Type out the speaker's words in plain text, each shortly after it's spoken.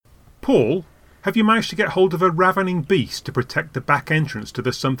Paul, have you managed to get hold of a ravening beast to protect the back entrance to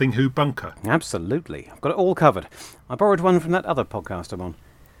the Something Who bunker? Absolutely. I've got it all covered. I borrowed one from that other podcast I'm on.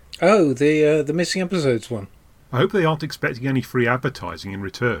 Oh, the missing episodes one. I hope they aren't expecting any free advertising in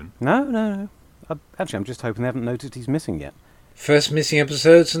return. No. Actually, I'm just hoping they haven't noticed he's missing yet. First missing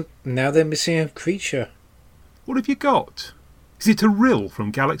episodes, and now they're missing a creature. What have you got? Is it a rill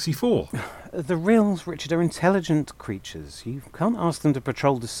from Galaxy 4? The rills, Richard, are intelligent creatures. You can't ask them to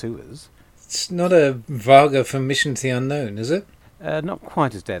patrol the sewers. It's not a Varga from Mission to the Unknown, is it? Not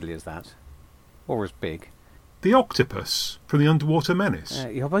quite as deadly as that. Or as big. The octopus from the Underwater Menace?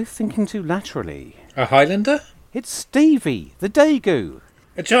 You're both thinking too laterally. A Highlander? It's Stevie, the Daegu.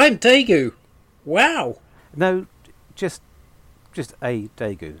 A giant Daegu! Wow! No, just a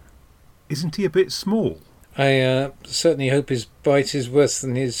Daegu. Isn't he a bit small? I certainly hope his bite is worse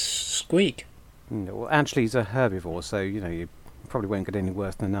than his squeak. Well, actually, he's a herbivore, so, you probably won't get any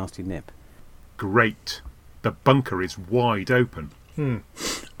worse than a nasty nip. Great. The bunker is wide open.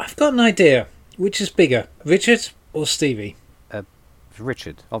 I've got an idea. Which is bigger, Richard or Stevie?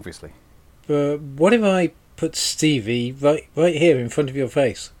 Richard, obviously. But what if I put Stevie right here in front of your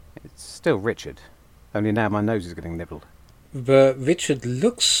face? It's still Richard. Only now my nose is getting nibbled. But Richard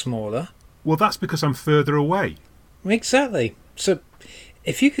looks smaller. Well, that's because I'm further away. Exactly. So,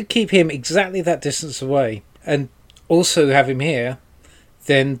 if you could keep him exactly that distance away, and also have him here,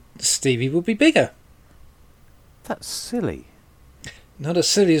 then Stevie will be bigger. That's silly. Not as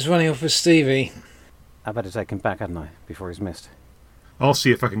silly as running off with Stevie. I better take him back, hadn't I, before he's missed. I'll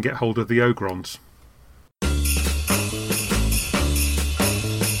see if I can get hold of the Ogrons.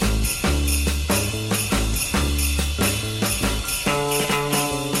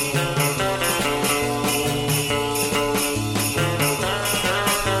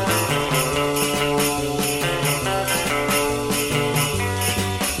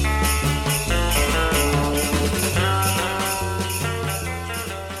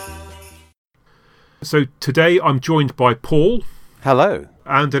 So today I'm joined by Paul. Hello.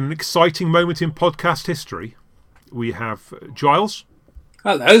 And an exciting moment in podcast history. We have Giles.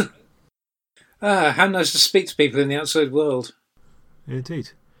 Hello. How nice to speak to people in the outside world.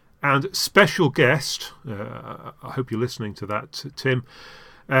 Indeed. And special guest, I hope you're listening to that, Tim.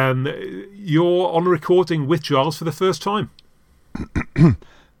 You're on recording with Giles for the first time.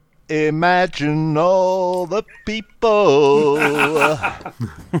 Imagine all the people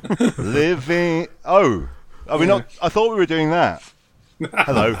living... Oh, are we not... I thought we were doing that.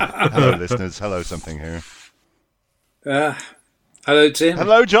 Hello, listeners. Hello, something here. Hello, Tim.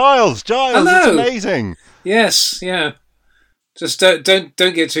 Hello, Giles. Hello. It's amazing. Yes, yeah. Just don't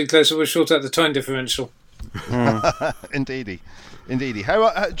get too close, or we'll short out the time differential. Indeedy.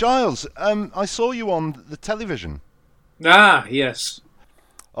 How, Giles? I saw you on the television. Ah, yes.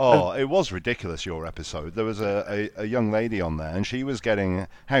 Oh, it was ridiculous, your episode. There was a young lady on there, and she was getting,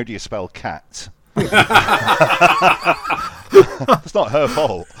 how do you spell cat? It's not her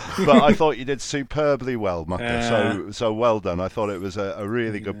fault, but I thought you did superbly well, Mucker. So well done. I thought it was a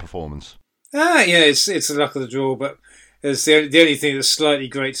really good performance. Yeah, it's the luck of the draw, but it's the only thing that's slightly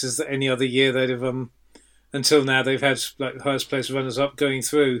great is that any other year they'd have, until now, they've had like the highest place runners-up going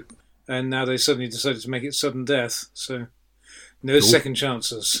through, and now they suddenly decided to make it sudden death, so... No second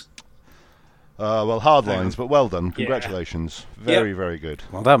chances. Well, hard lines, but well done. Congratulations. Very, very good.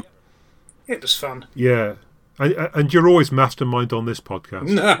 Well done. It was fun. Yeah. And you're always mastermind on this podcast.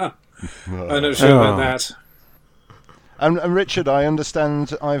 No. I'm not sure about that. And Richard, I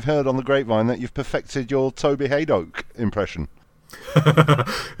understand, I've heard on the grapevine that you've perfected your Toby Haydock impression.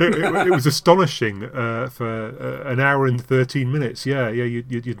 it was astonishing for an hour and 13 minutes. Yeah,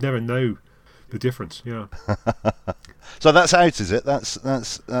 you'd never know the difference. Yeah. So that's out, is it? That's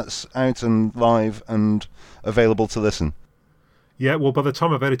out and live and available to listen. Yeah, well, by the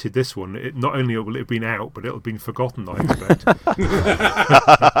time I've edited this one, it not only will it have been out, but it'll have been forgotten, I expect.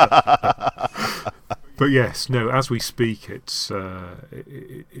 But yes, no, as we speak, it's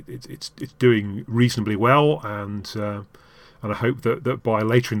doing reasonably well, and I hope that by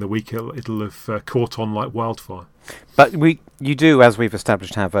later in the week it'll have caught on like wildfire. But you do, as we've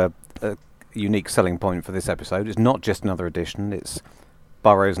established, have a unique selling point for this episode. It's not just another edition, it's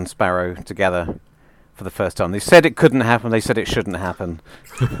Burrows and Sparrow together for the first time. They said it couldn't happen, they said it shouldn't happen.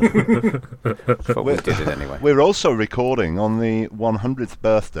 But we did it anyway. We're also recording on the 100th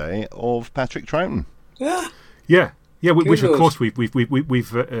birthday of Patrick Troughton. Yeah, which of course we've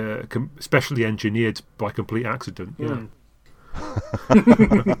specially engineered by complete accident. Yeah.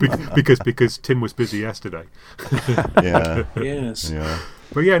 because Tim was busy yesterday. Yeah. Yes. Yeah.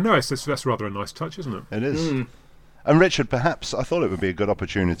 But yeah, no, that's rather a nice touch, isn't it? It is. And Richard, perhaps I thought it would be a good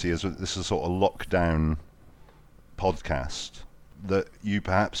opportunity, as this is a sort of lockdown podcast, that you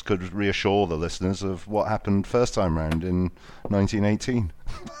perhaps could reassure the listeners of what happened first time round in 1918.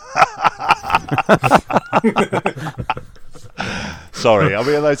 Sorry, are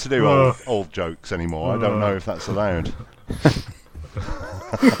we allowed to do old jokes anymore? I don't know if that's allowed.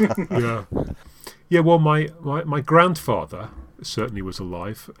 Yeah. Yeah, well, my grandfather certainly was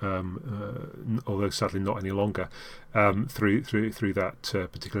alive, although sadly not any longer, through that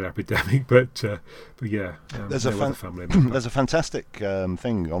particular epidemic. But yeah, there's other family member. there's a fantastic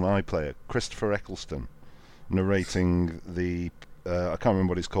thing on iPlayer, Christopher Eccleston narrating the I can't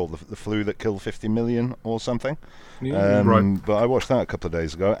remember what it's called, the flu that killed 50 million or something. Right. But I watched that a couple of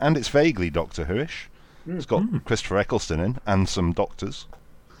days ago, and it's vaguely Doctor Who-ish. It's got Christopher Eccleston in and some doctors.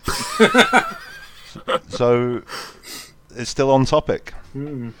 So it's still on topic. Do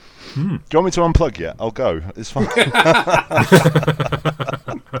you want me to unplug yet? I'll go. It's fine.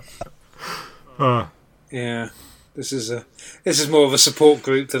 Yeah, this is more of a support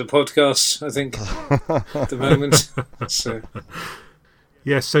group than a podcast, I think, at the moment. So.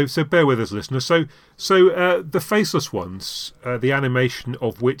 Yes, so bear with us, listeners. So the Faceless Ones, the animation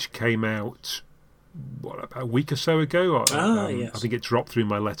of which came out about a week or so ago. Yes. I think it dropped through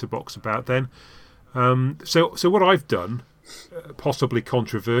my letterbox about then. So what I've done, possibly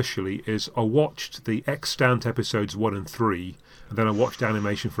controversially, is I watched the extant episodes 1 and 3, and then I watched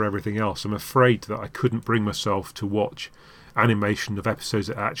animation for everything else. I'm afraid that I couldn't bring myself to watch animation of episodes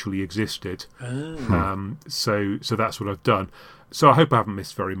that actually existed. So that's what I've done. So I hope I haven't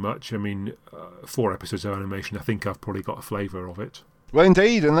missed very much. I mean, 4 episodes of animation, I think I've probably got a flavour of it. Well,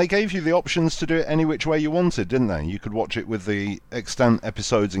 indeed, and they gave you the options to do it any which way you wanted, didn't they? You could watch it with the extant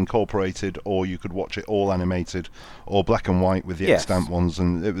episodes incorporated, or you could watch it all animated, or black and white with the extant ones,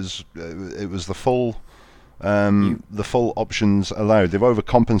 and it was the full options allowed. They've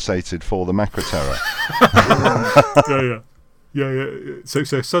overcompensated for the macro terror. Yeah. So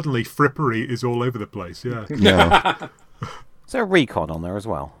suddenly frippery is all over the place. Yeah. Is there a recon on there as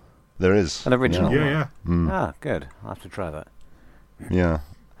well? There is an original. Yeah. Ah, good. I'll have to try that. Yeah,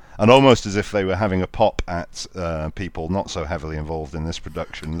 and almost as if they were having a pop at people not so heavily involved in this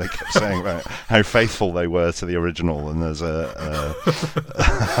production. They kept saying about how faithful they were to the original, and there's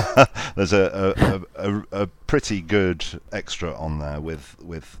a pretty good extra on there with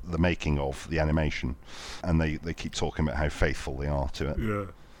the making of the animation, and they keep talking about how faithful they are to it. Yeah.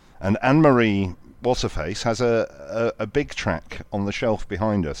 And Anne-Marie What's-Her-Face has a big track on the shelf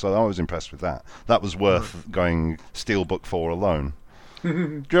behind her, so I was impressed with that. That was worth going Steelbook for alone. Do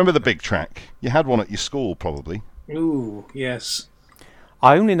you remember the big track? You had one at your school, probably. Ooh, yes.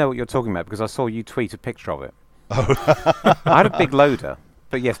 I only know what you're talking about because I saw you tweet a picture of it. I had a big loader,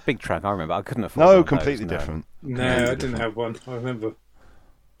 but yes, big track, I remember. I couldn't afford No, one completely of those, different. No, I didn't have one. I remember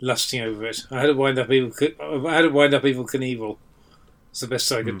lusting over it. I had to wind up Evil Knievel. It's the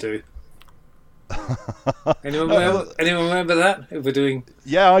best I could do. Anyone remember that? If we're doing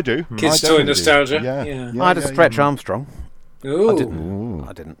I do. kids' toy nostalgia. Yeah. I had a Stretch Armstrong. Ooh.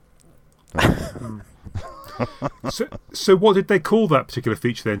 I didn't. So what did they call that particular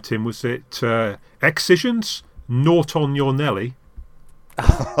feature then, Tim? Was it Excisions? Naught on Your Nelly?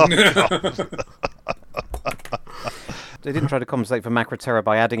 They didn't try to compensate for macro terror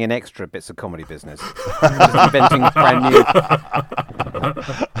by adding in extra bits of comedy business. Inventing brand new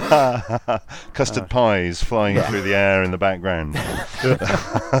custard pies flying through the air in the background.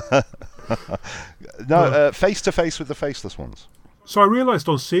 Face to face with the Faceless Ones. So I realised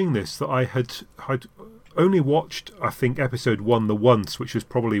on seeing this that I had only watched, I think, episode 1 the once, which was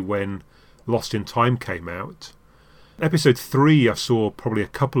probably when Lost in Time came out. Episode 3 I saw probably a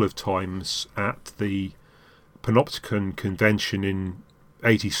couple of times at the Panopticon convention in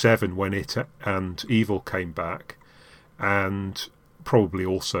 87 when it and Evil came back, and probably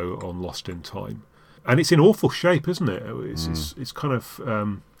also on Lost in Time. And it's in awful shape, isn't it? It's kind of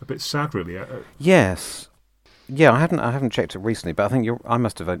a bit sad, really. Yes. Yeah, I haven't checked it recently, but I think I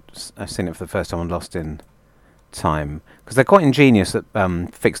must have seen it for the first time on Lost in Time, because they're quite ingenious at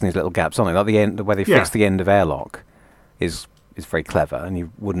fixing these little gaps, aren't they? Like the end where they fix the end of airlock is very clever, and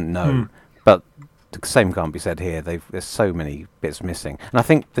you wouldn't know. But the same can't be said here. There's so many bits missing, and I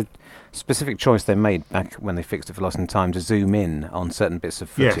think the specific choice they made back when they fixed it for Lost in Time to zoom in on certain bits of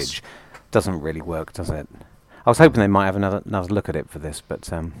footage doesn't really work, does it? I was hoping they might have another look at it for this,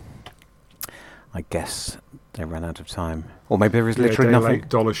 but I guess they ran out of time, or maybe there is literally nothing.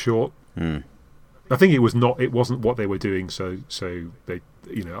 $8 short. I think it wasn't what they were doing. So they,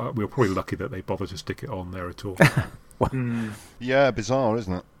 we were probably lucky that they bothered to stick it on there at all. Yeah, bizarre,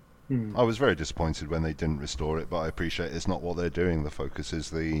 isn't it? I was very disappointed when they didn't restore it, but I appreciate it's not what they're doing. The focus is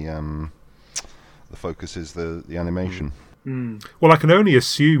the animation. Well, I can only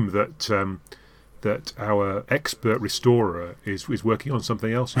assume that that our expert restorer is working on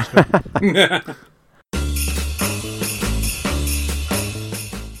something else instead.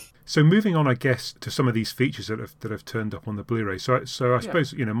 So moving on, I guess, to some of these features that have turned up on the Blu-ray. So I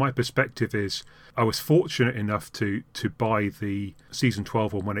suppose my perspective is I was fortunate enough to buy the season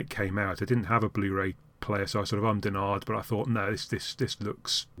 12 one when it came out. I didn't have a Blu-ray player, so I sort of ummed and ahed, but I thought, no, this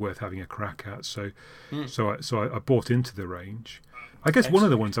looks worth having a crack at. So I bought into the range. I guess one of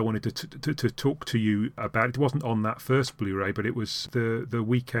the ones I wanted to talk to you about, it wasn't on that first Blu-ray, but it was the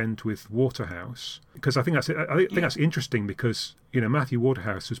Weekend with Waterhouse, because I think that's interesting because Matthew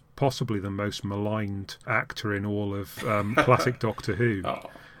Waterhouse is possibly the most maligned actor in all of classic Doctor Who.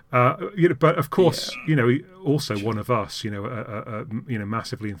 But of course, also one of us,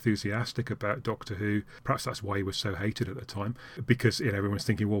 massively enthusiastic about Doctor Who. Perhaps that's why he was so hated at the time, because everyone's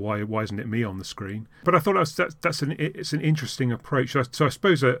thinking, well, why isn't it me on the screen? But I thought it's an interesting approach. So I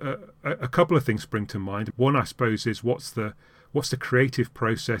suppose a couple of things spring to mind. One, I suppose, is what's the creative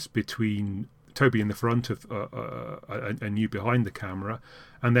process between Toby in the front of and you behind the camera,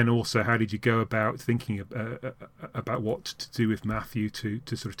 and then also how did you go about thinking about what to do with Matthew to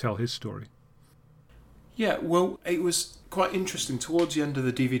sort of tell his story? Yeah, well, it was quite interesting. Towards the end of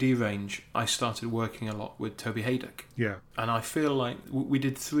the DVD range, I started working a lot with Toby Haydock. Yeah. And I feel like we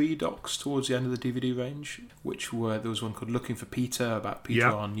did 3 docs towards the end of the DVD range, which were, there was one called Looking for Peter, about Peter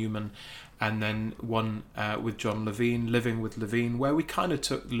R. Newman, and then one with John Levine, Living with Levine, where we kind of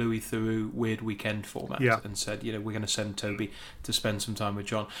took Louis Theroux Weird Weekend format and said, we're going to send Toby to spend some time with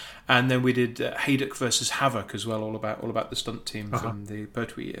John. And then we did Haydock versus Havoc as well, all about the stunt team from the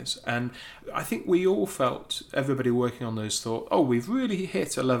Pertwee years. And I think we all felt, everybody working on those thought, we've really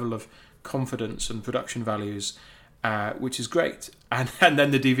hit a level of confidence and production values, which is great. And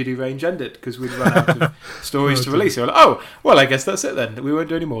then the DVD range ended because we'd run out of stories to release. We were like, well, I guess that's it then. We won't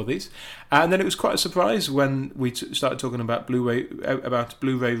do any more of these. And then it was quite a surprise when we started talking about Blu-ray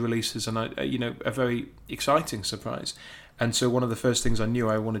releases, and a very exciting surprise. And so one of the first things I knew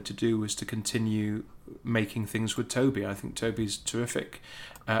I wanted to do was to continue making things with Toby. I think Toby's terrific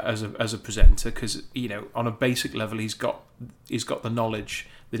as a presenter because on a basic level he's got the knowledge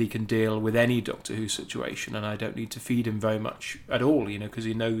that he can deal with any Doctor Who situation, and I don't need to feed him very much at all, because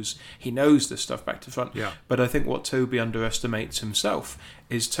he knows this stuff back to front. Yeah. But I think what Toby underestimates himself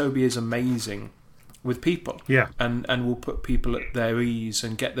is Toby is amazing with people, and will put people at their ease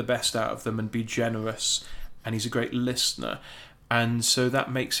and get the best out of them and be generous, and he's a great listener, and so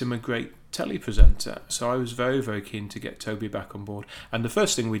that makes him a great telepresenter. So I was very, very keen to get Toby back on board, and the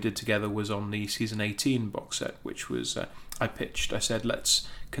first thing we did together was on the season 18 box set, which was I said let's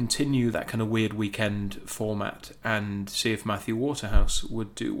continue that kind of Weird Weekend format and see if Matthew Waterhouse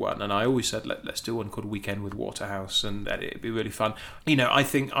would do one. And I always said let's do one called Weekend with Waterhouse, and that it'd be really fun. I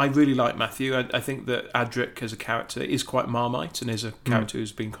think I really like Matthew. I think that Adric as a character is quite Marmite and is a character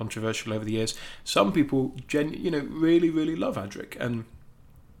who's been controversial over the years. Some people really, really love Adric, and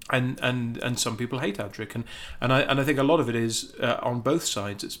some people hate Adric, and I think a lot of it is on both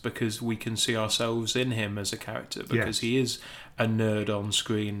sides. It's because we can see ourselves in him as a character, because he is a nerd on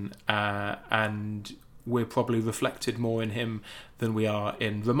screen, and we're probably reflected more in him than we are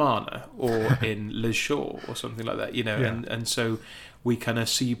in Romana or in Liz Shaw or something like that, and so we kind of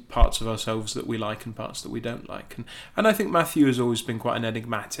see parts of ourselves that we like and parts that we don't like, and I think Matthew has always been quite an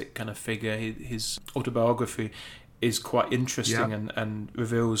enigmatic kind of figure. His autobiography is quite interesting and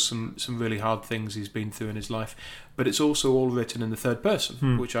reveals some really hard things he's been through in his life. But it's also all written in the third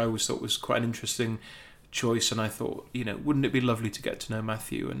person, which I always thought was quite an interesting choice. And I thought, wouldn't it be lovely to get to know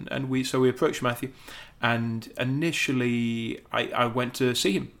Matthew? And we approached Matthew, and initially I went to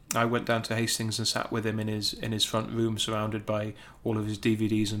see him. I went down to Hastings and sat with him in his front room, surrounded by all of his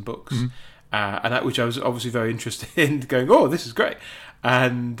DVDs and books. And that, which I was obviously very interested in, going, this is great.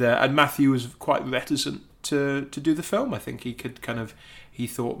 And Matthew was quite reticent to do the film. I think he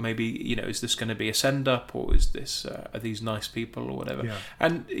thought maybe, is this going to be a send-up, or is this are these nice people or whatever?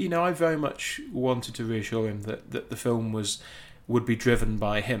 And I very much wanted to reassure him that the film would be driven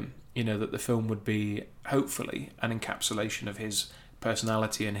by him, that the film would be hopefully an encapsulation of his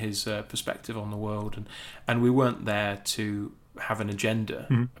personality and his perspective on the world, and we weren't there to have an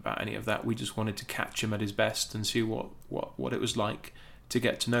agenda about any of that. We just wanted to catch him at his best and see what it was like to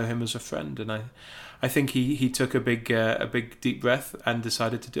get to know him as a friend. And I think he took a big deep breath and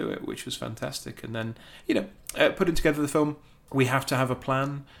decided to do it, which was fantastic. And then putting together the film, we have to have a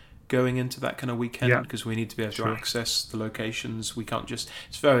plan, going into that kind of weekend because we need to be able to access the locations. We can't just,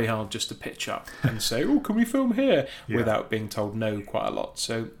 it's very hard just to pitch up and say, oh, can we film here without being told no quite a lot.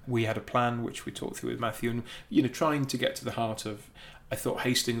 So we had a plan which we talked through with Matthew, and trying to get to the heart of, I thought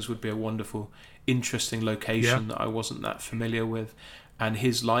Hastings would be a wonderful, interesting location that I wasn't that familiar with. And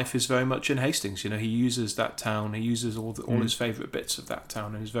his life is very much in Hastings. He uses that town. He uses all his favourite bits of that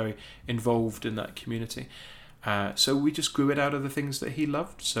town, and is very involved in that community. So we just grew it out of the things that he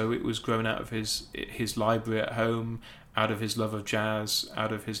loved. So it was grown out of his library at home, out of his love of jazz,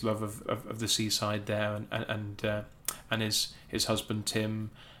 out of his love of the seaside there, and his husband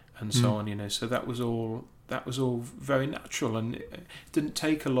Tim, and so on. So that was all very natural, and it didn't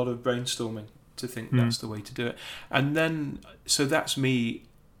take a lot of brainstorming to think that's the way to do it. And then, so that's me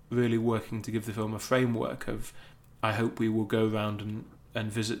really working to give the film a framework of, I hope we will go around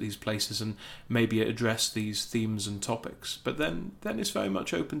and visit these places and maybe address these themes and topics. But then it's very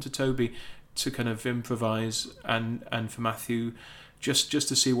much open to Toby to kind of improvise, and for Matthew just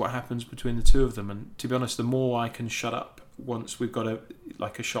to see what happens between the two of them. And to be honest, the more I can shut up once we've got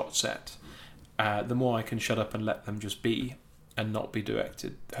a shot set, the more I can shut up and let them just be and not be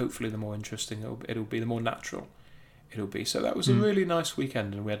directed, hopefully the more interesting it'll be, the more natural it'll be. So that was a really nice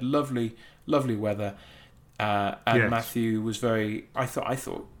weekend, and we had lovely weather, and Matthew was very, I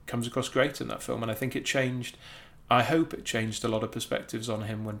thought comes across great in that film, and I think I hope it changed a lot of perspectives on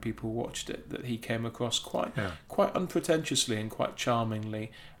him when people watched it, that he came across quite unpretentiously and quite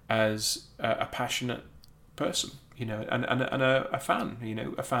charmingly as a passionate person, and a fan,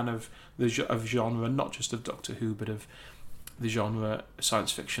 a fan of genre, not just of Doctor Who, but of the genre,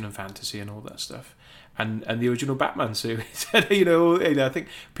 science fiction and fantasy and all that stuff, and the original Batman series. I think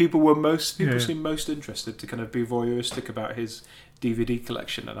people seem most interested to kind of be voyeuristic about his DVD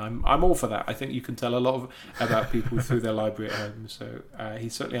collection, and I'm all for that. I think you can tell a lot about people through their library at home. So he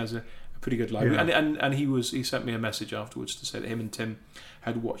certainly has a pretty good library, and he sent me a message afterwards to say that him and Tim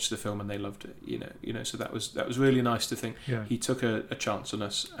had watched the film and they loved it. So that was really nice to think he took a chance on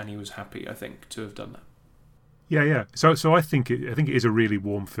us, and he was happy, I think, to have done that. Yeah. So I think it is a really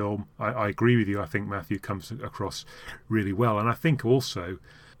warm film. I agree with you. I think Matthew comes across really well, and I think also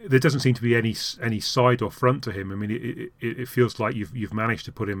there doesn't seem to be any side or front to him. I mean, it feels like you've managed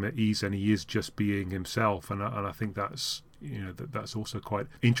to put him at ease, and he is just being himself. And I think that's that's also quite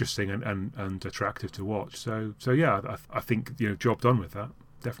interesting and attractive to watch. So yeah, I think job done with that,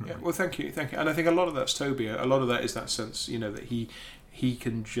 definitely. Yeah, well, thank you. And I think a lot of that's Toby. A lot of that is that sense, that he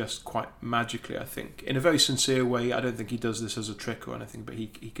can just quite magically, I think, in a very sincere way. I don't think he does this as a trick or anything, but he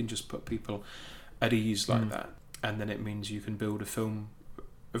can just put people at ease like that, and then it means you can build a film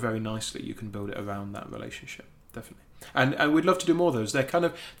very nicely. You can build it around that relationship, definitely. And we'd love to do more of those. They're kind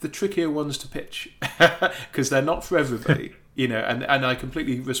of the trickier ones to pitch because they're not for everybody, and I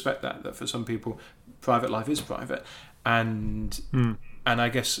completely respect that for some people private life is private, and I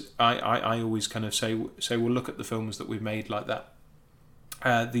guess I always kind of say we'll look at the films that we've made like that.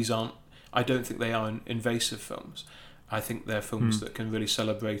 I don't think they are invasive films. I think they're films that can really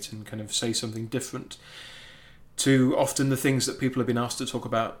celebrate and kind of say something different to often the things that people have been asked to talk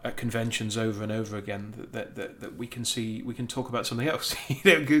about at conventions over and over again, that we can talk about something else,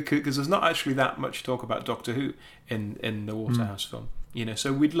 because there's not actually that much talk about Doctor Who in the Waterhouse film,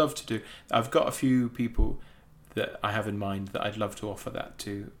 so we'd love to do. I've got a few people that I have in mind that I'd love to offer that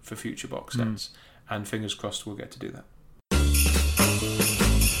to for future box sets, and fingers crossed we'll get to do that.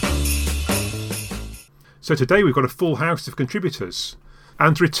 So today we've got a full house of contributors.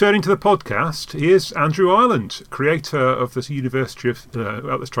 And returning to the podcast, here's Andrew Ireland, creator of the University of...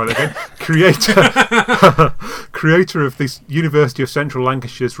 let's try that again. Creator of the University of Central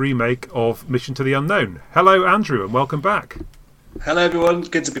Lancashire's remake of Mission to the Unknown. Hello, Andrew, and welcome back. Hello, everyone.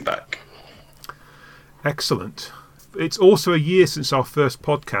 Good to be back. Excellent. It's also a year since our first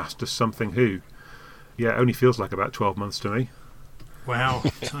podcast as Something Who. Yeah, it only feels like about 12 months to me. Wow,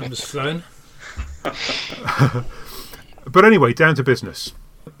 time has flown. But anyway, down to business.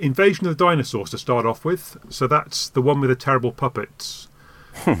 Invasion of the Dinosaurs to start off with. So that's the one with the terrible puppets.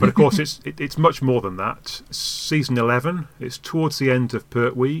 But of course, it's much more than that. Season 11. It's towards the end of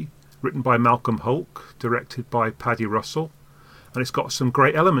Pertwee, written by Malcolm Hulke, directed by Paddy Russell, and it's got some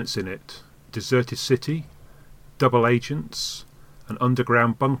great elements in it: deserted city, double agents, an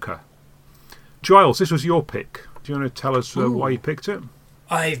underground bunker. Giles, this was your pick. Do you want to tell us why you picked it?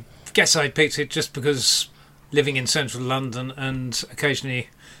 I guess I picked it just because living in central London and occasionally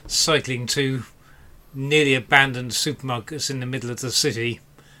cycling to nearly abandoned supermarkets in the middle of the city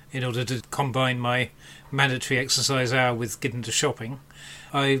in order to combine my mandatory exercise hour with getting to shopping.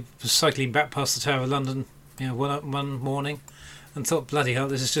 I was cycling back past the Tower of London one morning, and thought, bloody hell,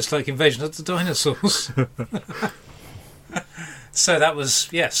 this is just like Invasion of the Dinosaurs. So that was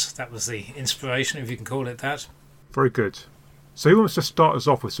the inspiration, if you can call it that. Very good. So who wants to start us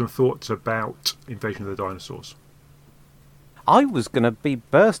off with some thoughts about Invasion of the Dinosaurs? I was going to be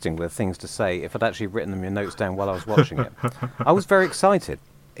bursting with things to say if I'd actually written them in notes down while I was watching it. I was very excited.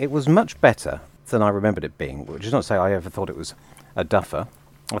 It was much better than I remembered it being, which is not to say I ever thought it was a duffer.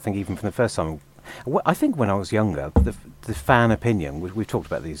 I think even from the first time... I think when I was younger, the fan opinion... We've talked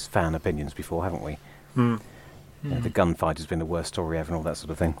about these fan opinions before, haven't we? You know, the gunfight has been the worst story ever and all that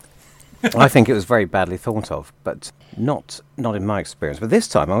sort of thing. I think it was very badly thought of, but not in my experience. But this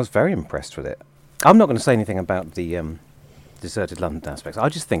time I was very impressed with it. I'm not going to say anything about the deserted London aspects. I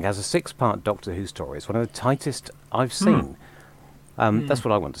just think as a 6-part Doctor Who story, it's one of the tightest I've seen. That's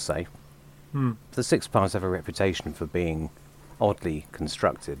what I want to say. The 6 parts have a reputation for being oddly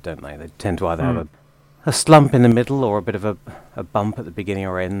constructed, don't they? They tend to either have a slump in the middle or a bit of a bump at the beginning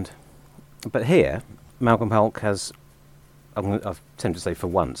or end. But here, Malcolm Hulke has, I've tend to say for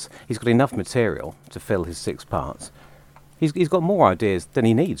once, he's got enough material to fill his 6 parts. He's got more ideas than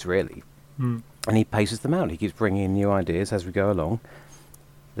he needs, really. And he paces them out. He keeps bringing in new ideas as we go along.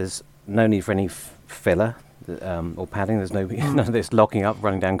 There's no need for any filler or padding. There's none of this locking up,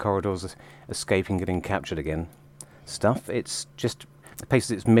 running down corridors, escaping, getting captured again stuff. It's just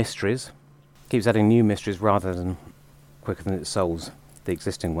paces its mysteries, keeps adding new mysteries rather than quicker than it solves the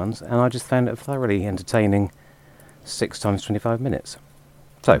existing ones. And I just found it a thoroughly entertaining 6 times 25 minutes.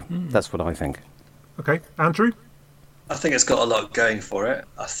 So that's what I think. Okay, Andrew? I think it's got a lot going for it.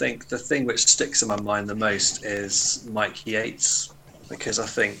 I think the thing which sticks in my mind the most is Mike Yates, because I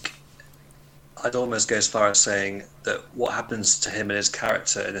think I'd almost go as far as saying that what happens to him and his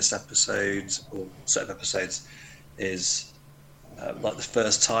character in this episode, or set of episodes, is like the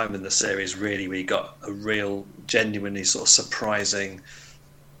first time in the series, really, we got a real, genuinely sort of surprising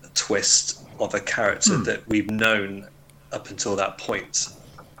twist of a character that we've known up until that point.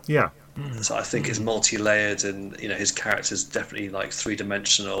 Yeah. So I think it's multi-layered, and his character's definitely like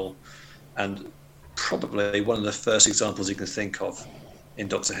 3-dimensional, and probably one of the first examples you can think of in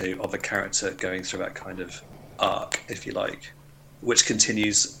Doctor Who of a character going through that kind of arc, if you like, which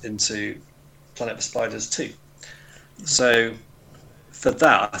continues into Planet of the Spiders too. So for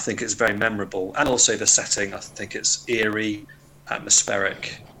that, I think it's very memorable, and also the setting. I think it's eerie,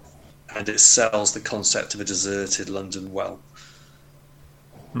 atmospheric, and it sells the concept of a deserted London well.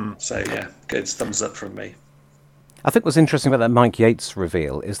 So yeah, good, thumbs up from me. I think what's interesting about that Mike Yates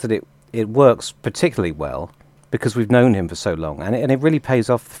reveal is that it works particularly well because we've known him for so long, and it really pays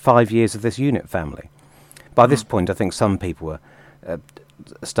off 5 years of this unit family. By this point, I think some people were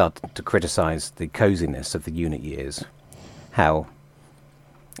starting to criticise the coziness of the unit years, how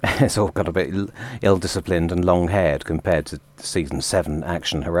it's all got a bit ill-disciplined and long-haired compared to season 7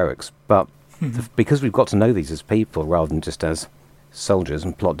 action heroics. But because we've got to know these as people rather than just as soldiers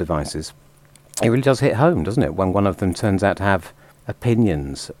and plot devices, it really does hit home, doesn't it, when one of them turns out to have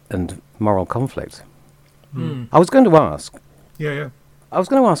opinions and moral conflict. I was going to ask...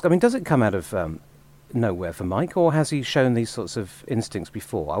 I mean, does it come out of nowhere for Mike, or has he shown these sorts of instincts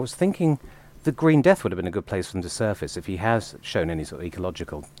before? I was thinking the Green Death would have been a good place for him to surface if he has shown any sort of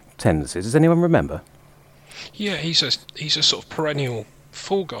ecological tendencies. Does anyone remember? Yeah, he's a sort of perennial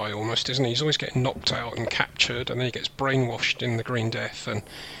fall guy almost, isn't he? He's always getting knocked out and captured, and then he gets brainwashed in the Green Death, and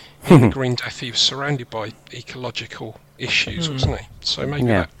in the Green Death he was surrounded by ecological issues, wasn't he? So maybe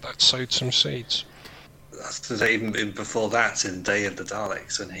that sowed some seeds. That's even before that, in Day of the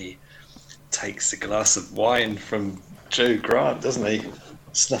Daleks, when he takes a glass of wine from Joe Grant, doesn't he?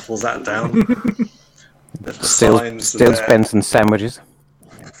 Snuffles that down. Steals Benson's sandwiches.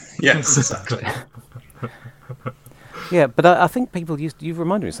 Yes, exactly. Yeah, but I think people you've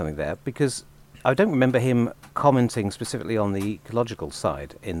reminded me of something there, because I don't remember him commenting specifically on the ecological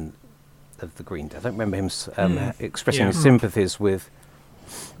side of the Green Death. I don't remember him expressing his sympathies with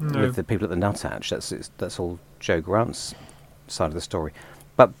the people at the Nuthatch. That's all Joe Grant's side of the story.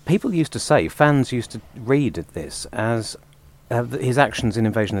 But people used to say, fans used to read this as his actions in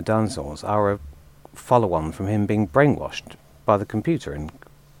Invasion of the Dinosaurs are a follow-on from him being brainwashed by the computer in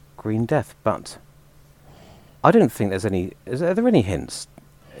Green Death. But I don't think there's any... Are there any hints?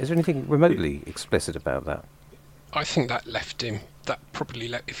 Is there anything remotely explicit about that? I think that left him... That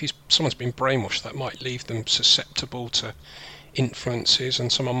probably if someone's been brainwashed, that might leave them susceptible to influences, and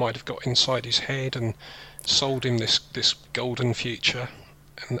someone might have got inside his head and sold him this golden future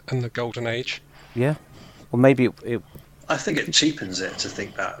and the golden age. Yeah. Well, maybe it... I think it cheapens it to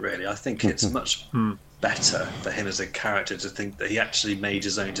think that, really. I think it's much better for him as a character to think that he actually made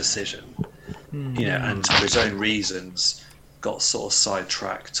his own decision, and for his own reasons got sort of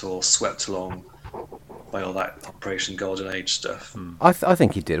sidetracked or swept along by all that Operation Golden Age stuff. I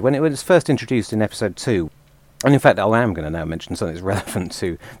think he did. When it was first introduced in episode 2, and in fact I am going to now mention something that's relevant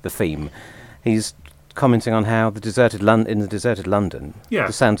to the theme, he's commenting on how in the deserted London,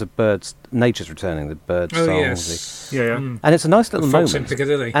 the sounds of birds, nature's returning, the bird songs. Yes. And it's a nice little Fox in moment.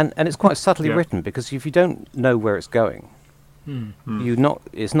 Piccadilly. And it's quite subtly written, because if you don't know where it's going,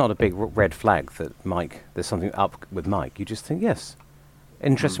 it's not a big red flag that there's something up with Mike. You just think, yes,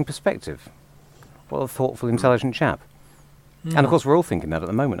 interesting perspective. What a thoughtful, intelligent chap. And of course we're all thinking that at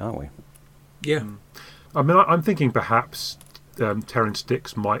the moment, aren't we? Yeah. I mean, I'm thinking perhaps Terrance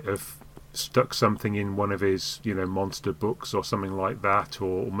Dicks might have stuck something in one of his, monster books or something like that,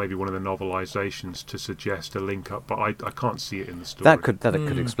 or maybe one of the novelizations to suggest a link up, but I can't see it in the story. That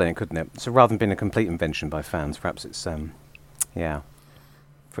could explain it, couldn't it? So rather than being a complete invention by fans, perhaps it's from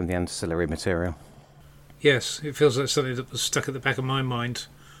the ancillary material. Yes, it feels like something that was stuck at the back of my mind,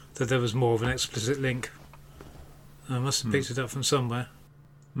 that there was more of an explicit link. I must have picked it up from somewhere.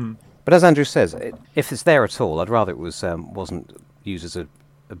 But as Andrew says, if it's there at all, I'd rather it wasn't used as a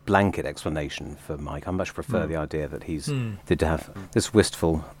blanket explanation for Mike. I much prefer the idea that he's did to have this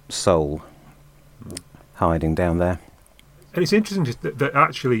wistful soul hiding down there. And it's interesting that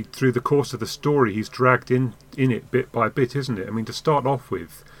actually through the course of the story he's dragged in it bit by bit, isn't it? I mean, to start off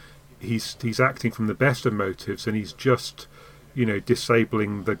with, he's acting from the best of motives, and he's just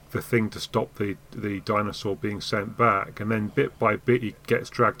disabling the thing to stop the dinosaur being sent back, and then bit by bit he gets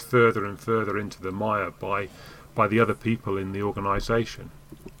dragged further and further into the mire by the other people in the organisation.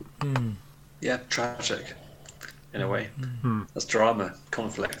 Yeah, tragic in a way. That's drama,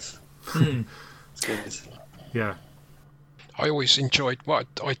 conflict. It's good. Yeah. I always enjoyed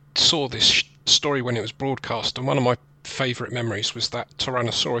I saw this story when it was broadcast, and one of my favourite memories was that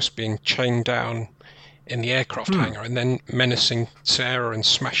Tyrannosaurus being chained down in the aircraft hangar and then menacing Sarah and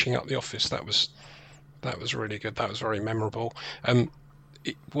smashing up the office. That was really good. That was very memorable.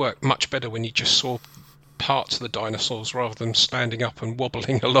 It worked much better when you just saw parts of the dinosaurs rather than standing up and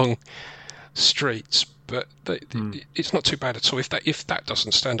wobbling along streets. But it's not too bad at all. If that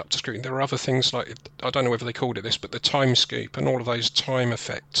doesn't stand up to scrutiny, there are other things like, I don't know whether they called it this, but the time scoop and all of those time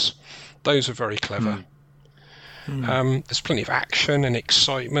effects, those are very clever. There's plenty of action and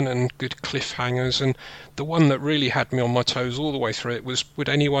excitement and good cliffhangers, and the one that really had me on my toes all the way through it was, would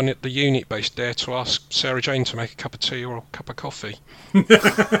anyone at the unit base dare to ask Sarah Jane to make a cup of tea or a cup of coffee?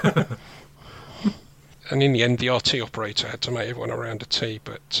 And in the end, the RT operator had to make everyone around a tea.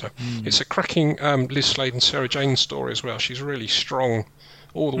 But it's a cracking Liz Slade and Sarah Jane story as well. She's really strong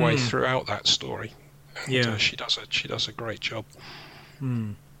all the way throughout that story. And she does a great job.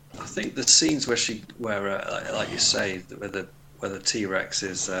 I think the scenes where like you say, where the T-Rex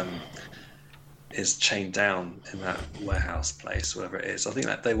is chained down in that warehouse place, whatever it is, I think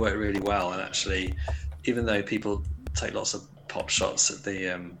that they work really well. And actually, even though people take lots of pop shots at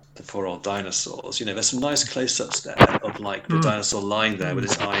the poor old dinosaurs, there's some nice close-ups there of like the dinosaur lying there with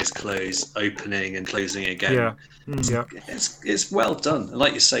his eyes closed, opening and closing again. It's well done. And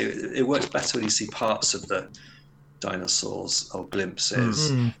like you say, it works better when you see parts of the dinosaurs or glimpses,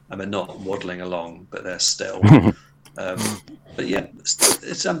 and they're not waddling along, but they're still. But yeah,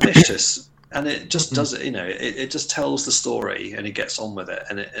 it's ambitious, and it just does it. It just tells the story, and it gets on with it,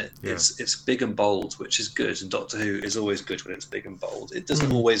 and it's big and bold, which is good. And Doctor Who is always good when it's big and bold. It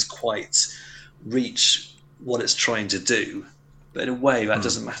doesn't always quite reach what it's trying to do, but in a way that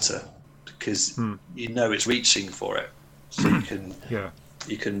doesn't matter, because it's reaching for it, so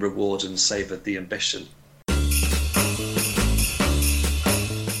you can reward and savour the ambition.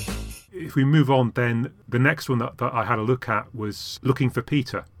 If we move on, then the next one that I had a look at was Looking for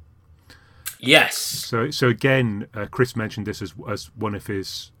Peter. Yes. So again, Chris mentioned this as one of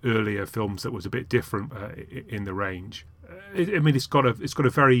his earlier films that was a bit different in the range. It's got a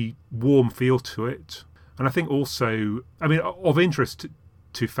very warm feel to it, and I think also, of interest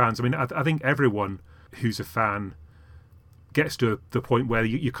to fans. I think everyone who's a fan gets to the point where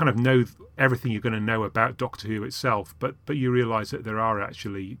you kind of know everything you're going to know about Doctor Who itself, but you realise that there are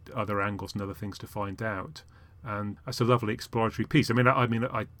actually other angles and other things to find out. And that's a lovely exploratory piece. I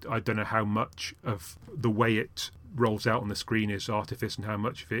don't know how much of the way it rolls out on the screen is artifice and how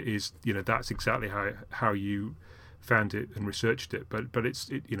much of it is, that's exactly how you found it and researched it. But it's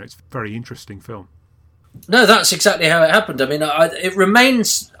a very interesting film. No, that's exactly how it happened. It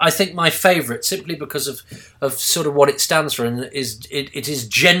remains, I think, my favourite simply because of sort of what it stands for, and it is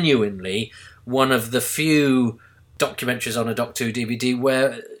genuinely one of the few documentaries on a Doctor Who DVD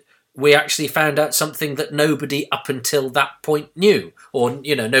where we actually found out something that nobody up until that point knew, or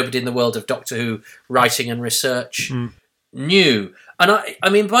nobody in the world of Doctor Who writing and research new. And I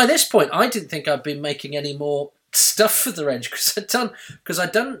mean, by this point, I didn't think I'd been making any more stuff for the range because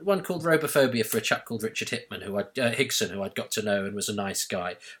I'd done one called Robophobia for a chap called Richard Higson, who I'd got to know and was a nice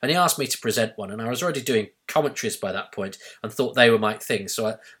guy, and he asked me to present one, and I was already doing commentaries by that point and thought they were my thing.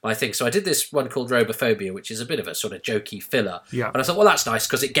 So I did this one called Robophobia, which is a bit of a sort of jokey filler. Yeah. And I thought, well, that's nice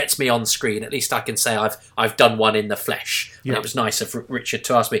because it gets me on screen. At least I can say I've done one in the flesh. Yeah. And it was nice of Richard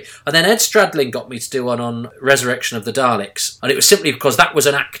to ask me. And then Ed Stradling got me to do one on Resurrection of the Daleks, and it was simply because that was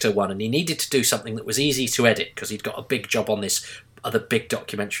an actor one, and he needed to do something that was easy to edit because he'd got a big job on this other big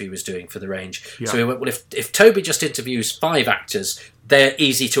documentary he was doing for the range. Yeah. So we went, well, if Toby just interviews 5 actors, they're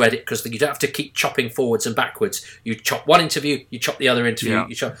easy to edit because you don't have to keep chopping forwards and backwards. You chop one interview, you chop the other interview. Yeah.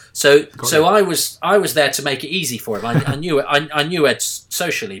 You chop. So I was there to make it easy for him. I knew Ed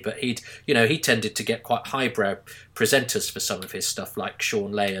socially, but he tended to get quite highbrow presenters for some of his stuff, like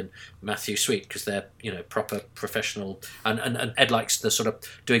Sean Lay and Matthew Sweet, because they're proper professional, and Ed likes the sort of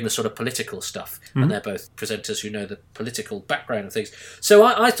doing the sort of political stuff, and they're both presenters who know the political background of things. So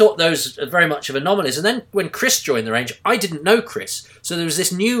I thought those are very much of anomalies. And then when Chris joined the range, I didn't know Chris, so there was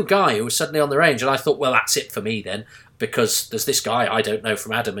this new guy who was suddenly on the range, and I thought, well, that's it for me then, because there's this guy I don't know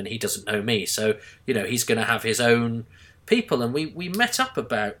from Adam, and he doesn't know me, so he's going to have his own people. And we met up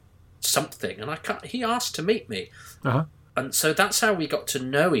about something, and he asked to meet me, and so that's how we got to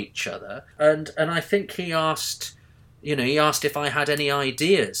know each other. And I think he asked if I had any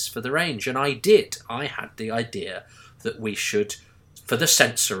ideas for the range, and I did. I had the idea that we should, for the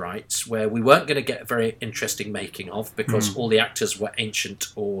censor rights, where we weren't going to get a very interesting making of because all the actors were ancient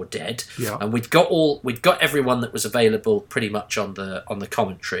or dead, and we'd got everyone that was available pretty much on the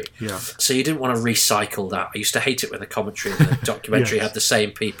commentary. Yeah. So you didn't want to recycle that. I used to hate it when the commentary and the documentary had the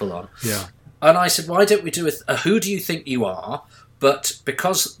same people on. Yeah. And I said, why don't we do a Who Do You Think You Are? But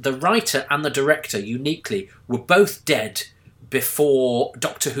because the writer and the director uniquely were both dead before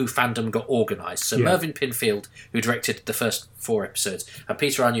Doctor Who fandom got organised. So Mervyn Pinfield, who directed the first 4 episodes, and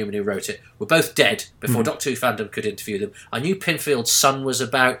Peter R. Newman, who wrote it, were both dead before Doctor Who fandom could interview them. I knew Pinfield's son was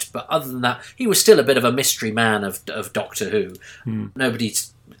about, but other than that, he was still a bit of a mystery man of Doctor Who. Nobody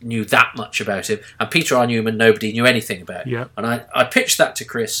knew that much about him. And Peter R. Newman, nobody knew anything about. Yeah. And I pitched that to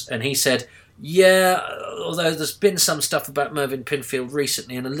Chris, and he said, yeah, although there's been some stuff about Mervyn Pinfield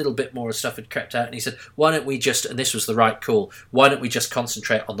recently and a little bit more stuff had crept out, and he said, why don't we just, and this was the right call, why don't we just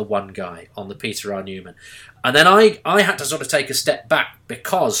concentrate on the one guy, on the Peter R. Newman? And then I had to sort of take a step back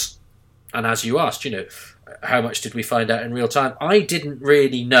because, and as you asked, how much did we find out in real time? I didn't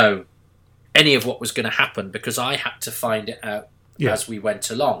really know any of what was going to happen because I had to find it out as we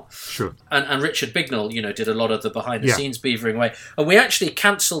went along. Sure. And Richard Bignell, did a lot of the behind-the-scenes beavering away. And we actually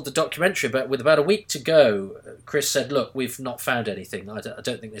cancelled the documentary, but with about a week to go, Chris said, look, we've not found anything. I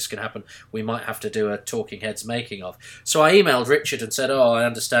don't think this can happen. We might have to do a Talking Heads making of. So I emailed Richard and said, I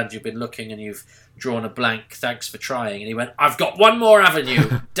understand you've been looking and you've drawn a blank. Thanks for trying. And he went, I've got one more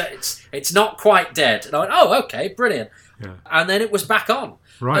avenue. It's not quite dead. And I went, oh, okay, brilliant. Yeah. And then it was back on.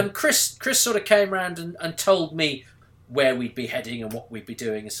 Right. And Chris sort of came around and told me where we'd be heading and what we'd be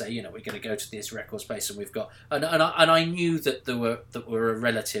doing, and say, we're going to go to this record space, and we've got, and I knew that there were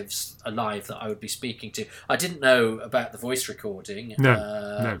relatives alive that I would be speaking to. I didn't know about the voice recording.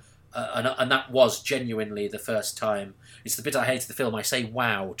 No. And that was genuinely the first time. It's the bit I hate of the film. I say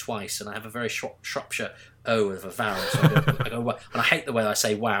wow twice, and I have a very Shropshire O of a vowel. So I go wow, and I hate the way I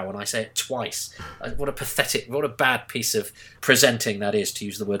say wow, and I say it twice. What a bad piece of presenting that is to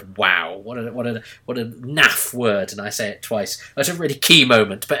use the word wow. What a naff word, and I say it twice. That's a really key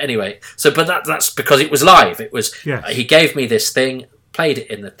moment. But anyway, but that's because it was live. It was he gave me this thing, played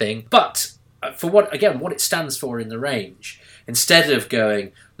it in the thing, but for what it stands for in the range. Instead of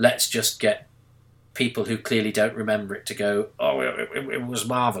going, let's just get people who clearly don't remember it to go, oh, it was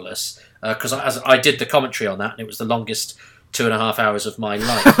marvellous. Because I did the commentary on that, and it was the longest 2.5 hours of my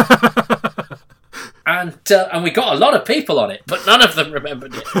life. And we got a lot of people on it, but none of them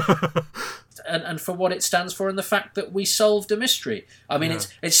remembered it. And for what it stands for, and the fact that we solved a mystery. I mean,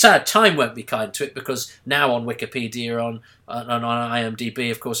 it's sad. Time won't be kind to it, because now on Wikipedia, on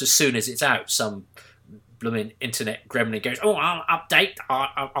IMDb, of course, as soon as it's out, some blooming internet gremlin goes, oh, I'll update.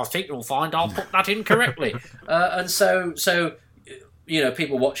 I think you'll find I'll put that in correctly. And so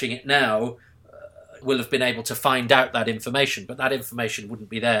people watching it now will have been able to find out that information, but that information wouldn't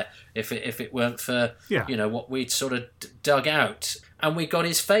be there if it weren't for what we'd sort of dug out. And we got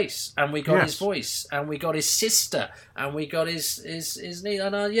his face, and we got his voice, and we got his sister, and we got his knee.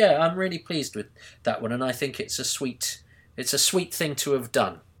 And I'm really pleased with that one, and I think it's a sweet thing to have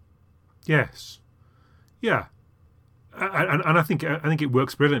done. Yes. Yeah. And I think it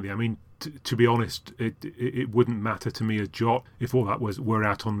works brilliantly. I mean, to be honest, it wouldn't matter to me a jot if all that were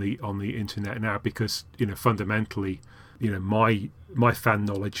out on the internet now, because fundamentally, my fan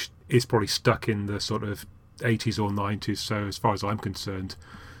knowledge is probably stuck in the sort of 80s or 90s. So as far as I'm concerned,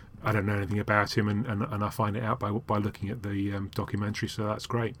 I don't know anything about him, and I find it out by looking at the documentary. So that's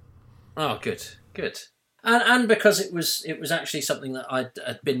great. Oh, good. And because it was actually something that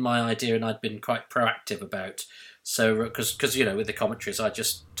had been my idea and I'd been quite proactive about. So because with the commentaries, I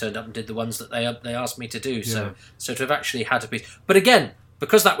just turned up and did the ones that they asked me to do. Yeah. So to have actually had a piece, but again,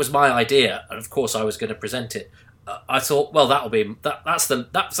 because that was my idea, and of course I was going to present it, I thought, well, that'll be that's the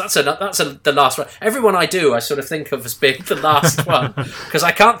last one. Everyone I do, I sort of think of as being the last one, because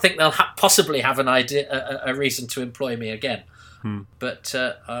I can't think they'll possibly have an idea, a reason to employ me again. But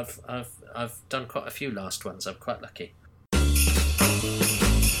I've done quite a few last ones. I'm quite lucky.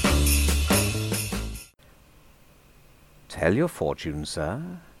 Tell your fortune, sir.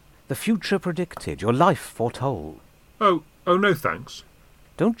 The future predicted, your life foretold. Oh no, thanks.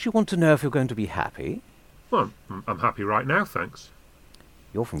 Don't you want to know if you're going to be happy? Well, I'm happy right now, thanks.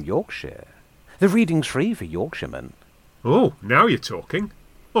 You're from Yorkshire. The reading's free for Yorkshiremen. Oh, now you're talking.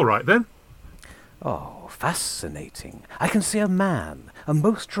 All right then. Oh, fascinating. I can see a man, a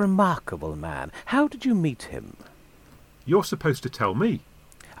most remarkable man. How did you meet him? You're supposed to tell me.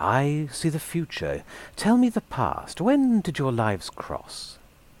 I see the future. Tell me the past. When did your lives cross?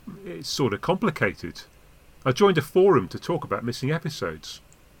 It's sort of complicated. I joined a forum to talk about missing episodes.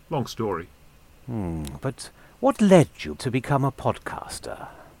 Long story. But what led you to become a podcaster?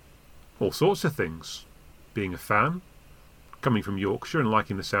 All sorts of things. Being a fan, coming from Yorkshire and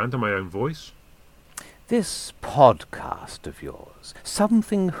liking the sound of my own voice. This podcast of yours,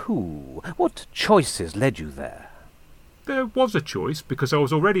 Something Who, what choices led you there? There was a choice because I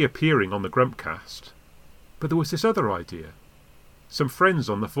was already appearing on the Grumpcast. But there was this other idea. Some friends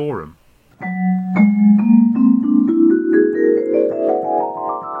on the forum.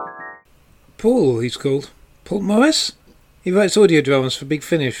 Paul, he's called. Paul Morris? He writes audio dramas for Big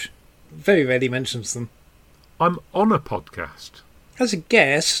Finish. Very rarely mentions them. I'm on a podcast. As a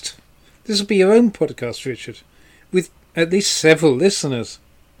guest? This will be your own podcast, Richard, with at least several listeners.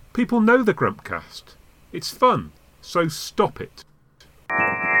 People know the Grumpcast. It's fun, so stop it.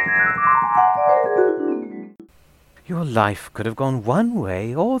 Your life could have gone one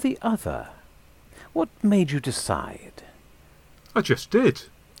way or the other. What made you decide? I just did.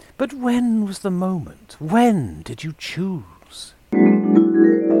 But when was the moment? When did you choose?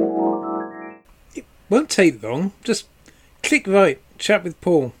 It won't take long. Just click right, chat with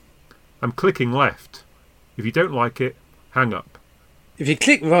Paul. I'm clicking left. If you don't like it, hang up. If you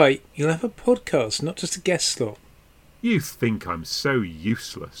click right, you'll have a podcast, not just a guest slot. You think I'm so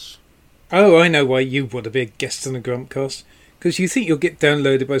useless. Oh, I know why you want to be a guest on the Grumpcast. Because you think you'll get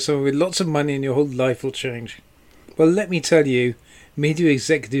downloaded by someone with lots of money and your whole life will change. Well, let me tell you, media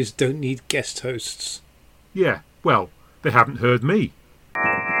executives don't need guest hosts. Yeah, well, they haven't heard me.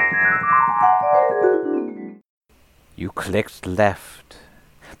 You clicked left.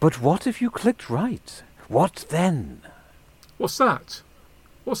 But what if you clicked right? What then? What's that?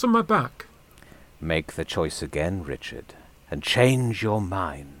 What's on my back? Make the choice again, Richard, and change your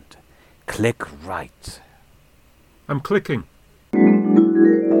mind. Click right. I'm clicking.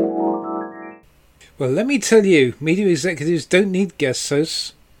 Well, let me tell you, media executives don't need guest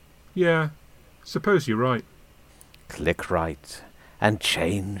hosts. Yeah, suppose you're right. Click right and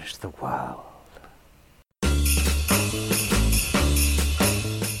change the world.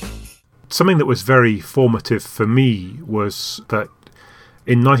 Something that was very formative for me was that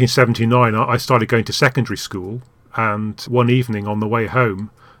in 1979 I started going to secondary school, and one evening on the way home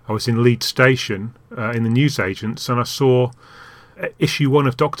I was in Leeds Station in the newsagents, and I saw issue 1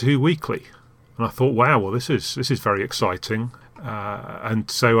 of Doctor Who Weekly, and I thought, wow, well this is very exciting, and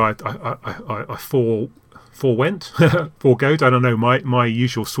so I foregoed, I don't know, my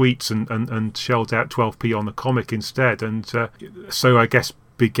usual sweets and shelled out 12p on the comic instead, and so I guess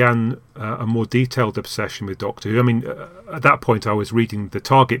began a more detailed obsession with Doctor Who. I mean, at that point I was reading the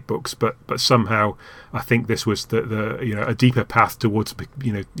Target books, but somehow I think this was the a deeper path towards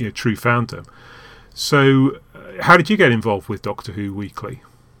true fandom. So, how did you get involved with Doctor Who Weekly?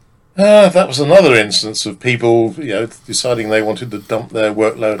 That was another instance of people, deciding they wanted to dump their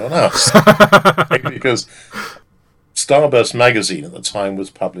workload on us, because Starburst magazine at the time was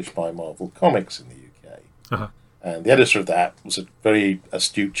published by Marvel Comics in the UK. Uh-huh. And the editor of that was a very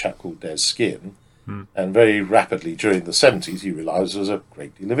astute chap called Des Skin. And very rapidly during the 70s he realised there was a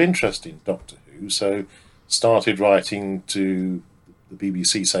great deal of interest in Doctor Who, so started writing to the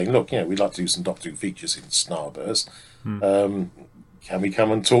BBC saying, look, we'd like to do some Doctor Who features in Starburst. Can we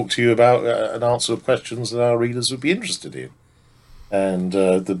come and talk to you about and answer questions that our readers would be interested in? And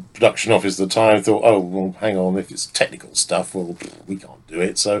the production office at the time thought, oh, well, hang on, if it's technical stuff, well, we can't do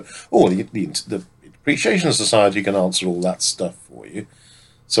it. So, the Appreciation Society can answer all that stuff for you.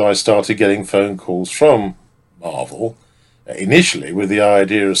 So I started getting phone calls from Marvel, initially with the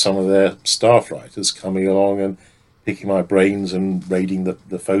idea of some of their staff writers coming along and picking my brains and raiding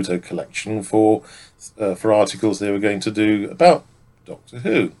the photo collection for articles they were going to do about Doctor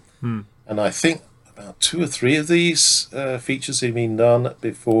Who. And I think about 2 or 3 of these features had been done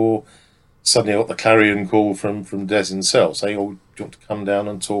before suddenly I got the clarion call from Des himself saying, oh, do you want to come down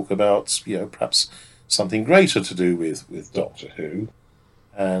and talk about, perhaps something greater to do with Doctor Who?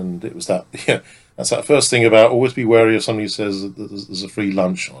 And it was that, that's that first thing about always be wary of somebody who says that there's a free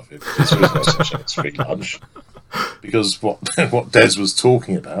lunch on it. There is no such thing as free lunch. Because what Des was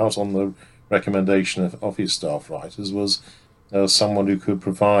talking about on the recommendation of his staff writers was someone who could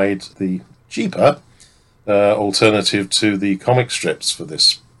provide the cheaper alternative to the comic strips for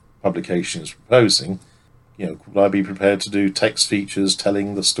this publication is proposing. Could I be prepared to do text features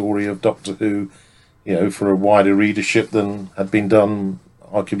telling the story of Doctor Who, for a wider readership than had been done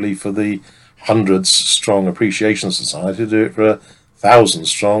arguably for the hundreds strong Appreciation Society, to do it for 1,000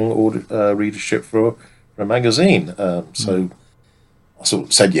 strong readership for a magazine. So I sort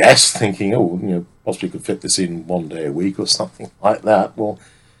of said yes, thinking, possibly could fit this in 1 day a week or something like that. Well,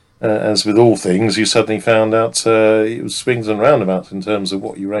 as with all things, you suddenly found out it was swings and roundabouts in terms of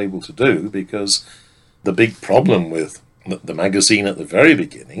what you were able to do, because the big problem with the magazine at the very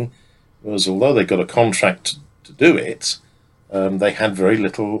beginning was, although they got a contract to do it, they had very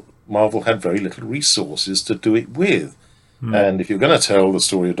little. Marvel had very little resources to do it with. And if you're going to tell the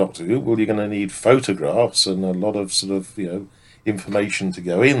story of Doctor Who, well, you're going to need photographs and a lot of information to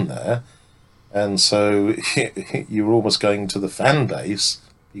go in there. And so you were almost going to the fan base,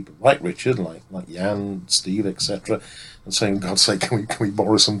 people like Richard, like Jan, Steve, etc., and saying, God's sake, can we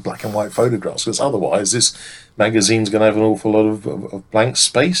borrow some black and white photographs? Because otherwise this magazine's going to have an awful lot of blank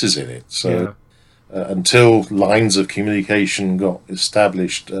spaces in it. So until lines of communication got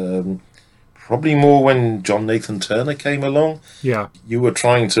established, probably more when John Nathan Turner came along, you were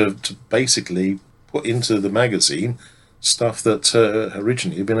trying to basically put into the magazine stuff that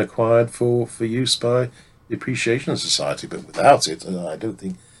originally had been acquired for use by the Appreciation Society, but without it, I don't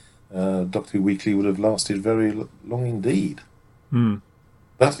think Doctor Who Weekly would have lasted very long indeed. But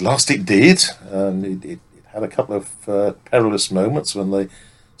at last it did, and it had a couple of perilous moments when the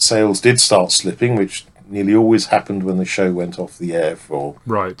sales did start slipping, which nearly always happened when the show went off the air for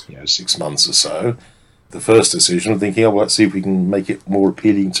 6 months or so. The first decision of thinking, well, let's see if we can make it more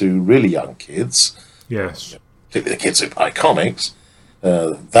appealing to really young kids. Yes. Particularly the kids who buy comics.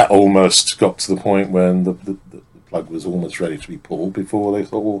 That almost got to the point when the plug was almost ready to be pulled before they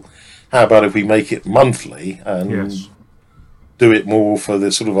thought, well, how about if we make it monthly and do it more for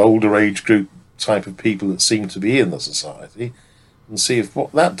the sort of older age group type of people that seem to be in the society, and see if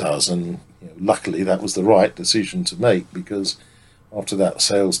what that does. And luckily that was the right decision to make, because after that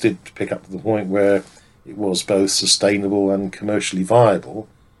sales did pick up to the point where it was both sustainable and commercially viable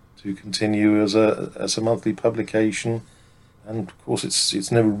to continue as a monthly publication. And of course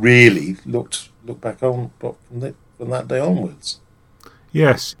it's never really looked back on from that day onwards.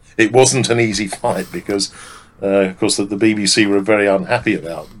 Yes. It wasn't an easy fight, because of course the BBC were very unhappy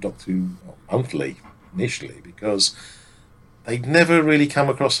about Doctor Who Monthly initially, because they'd never really come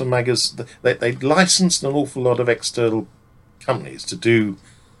across a magazine. They'd licensed an awful lot of external companies to do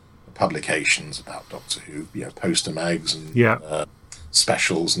publications about Doctor Who, poster mags and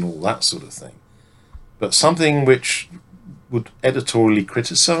specials and all that sort of thing. But something which would editorially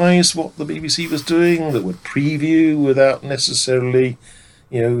criticise what the BBC was doing, that would preview without necessarily,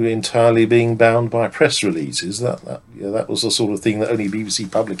 entirely being bound by press releases. That was the sort of thing that only BBC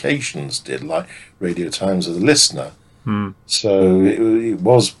publications did, like Radio Times of the Listener. So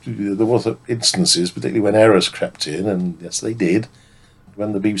there was instances, particularly when errors crept in, and yes, they did,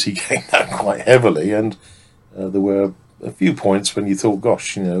 when the BBC came down quite heavily, and there were a few points when you thought,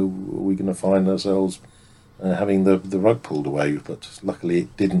 gosh, are we going to find ourselves having the rug pulled away? But luckily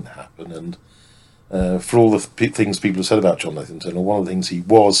it didn't happen. And for all the things people have said about John Nathan Turner, one of the things he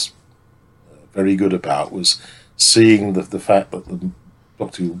was very good about was seeing the fact that the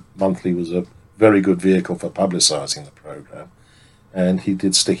Doctor Who Monthly was a very good vehicle for publicising the programme, and he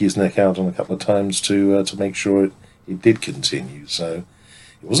did stick his neck out on a couple of times to make sure it did continue. So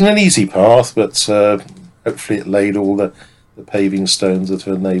it wasn't an easy path, but hopefully it laid all the paving stones that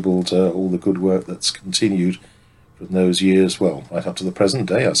have enabled all the good work that's continued from those years, well, right up to the present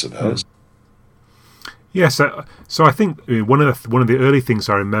day, I suppose. Yes, so I think one of the early things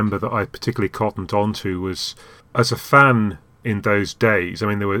I remember that I particularly cottoned onto was, as a fan in those days. I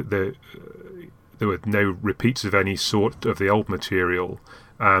mean, there were no repeats of any sort of the old material,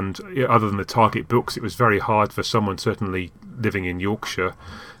 and other than the Target books, it was very hard for someone certainly living in Yorkshire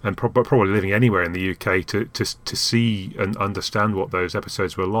and probably living anywhere in the UK to see and understand what those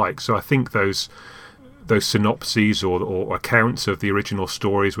episodes were like. So I think those synopses or accounts of the original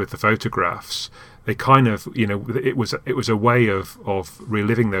stories with the photographs, they kind of, it was a way of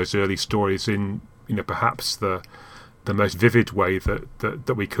reliving those early stories in, perhaps the most vivid way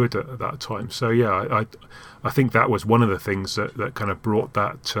that we could at that time. So yeah, I think that was one of the things that kind of brought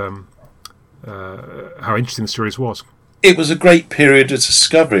that how interesting the series was. It was a great period of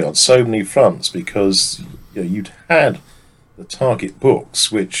discovery on so many fronts, because you'd had the Target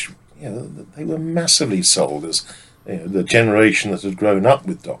books, which they were massively sold as the generation that had grown up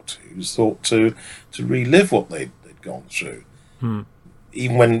with Doctor Who thought to relive what they'd gone through.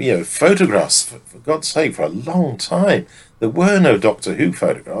 Even when photographs, for God's sake, for a long time there were no Doctor Who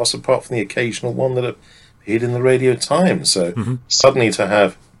photographs apart from the occasional one that appeared in the Radio Times. So suddenly to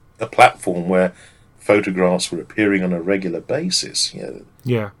have a platform where photographs were appearing on a regular basis,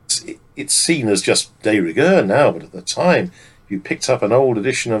 it's seen as just de rigueur now, but at the time, if you picked up an old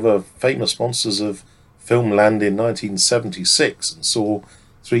edition of a Famous Monsters of Filmland in 1976 and saw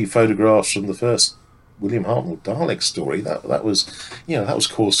 3 photographs from the first William Hartnell Dalek story, that was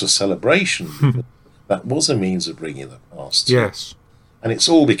cause for celebration. That was a means of bringing the past. Yes, and it's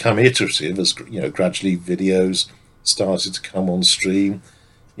all become iterative as gradually videos started to come on stream.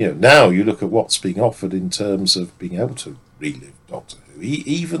 Now you look at what's being offered in terms of being able to relive Doctor Who,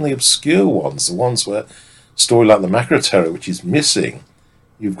 even the obscure ones, the ones where a story like the Macra Terror, which is missing,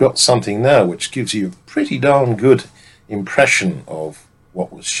 you've got something now which gives you a pretty darn good impression of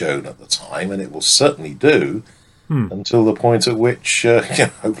what was shown at the time, and it will certainly do until the point at which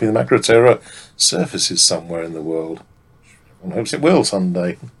hopefully the Macra Terror surfaces somewhere in the world. Everyone hopes it will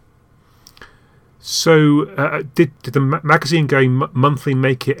someday. So did the magazine going monthly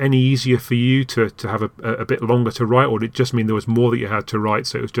make it any easier for you to have a bit longer to write, or did it just mean there was more that you had to write,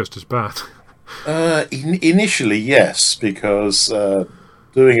 so it was just as bad? Initially, yes, because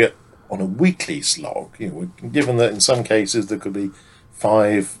doing it on a weekly slog, given that in some cases there could be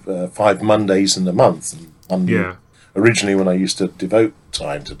five Mondays in a month, and originally when I used to devote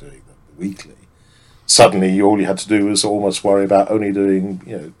time to doing the weekly, suddenly all you had to do was almost worry about only doing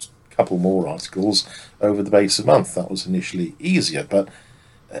a couple more articles over the base of a month. That was initially easier, but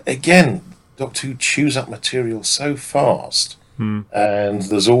again, Doctor Who chews up material so fast, and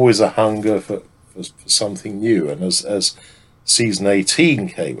there's always a hunger for something new. And as season 18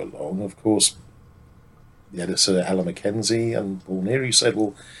 came along, of course, the editor Alan Mackenzie and Paul Neary said,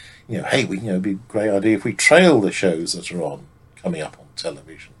 well, hey, it'd be a great idea if we trail the shows that are coming up on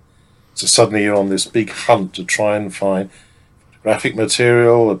television. So suddenly you're on this big hunt to try and find graphic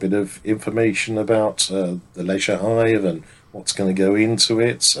material, a bit of information about the Leisure Hive and what's going to go into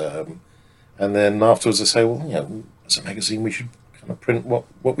it. And then afterwards they say, well, as a magazine we should kind of print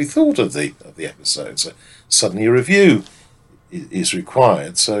what we thought of the episode. So suddenly a review is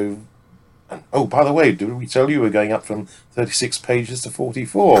required. So, and, oh, by the way, did we tell you we're going up from 36 pages to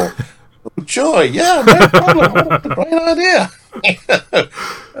 44? Oh, joy, yeah, no problem. What a great idea.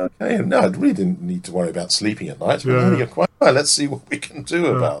 Okay, no, I really didn't need to worry about sleeping at night. But quite well. Let's see what we can do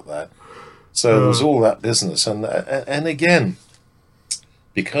about that. So there was all that business, and again,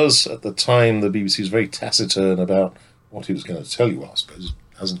 because at the time the BBC was very taciturn about what he was going to tell you, I suppose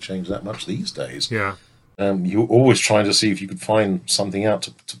it hasn't changed that much these days. Yeah, you're always trying to see if you could find something out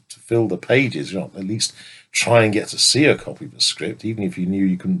to fill the pages. At least try and get to see a copy of the script, even if you knew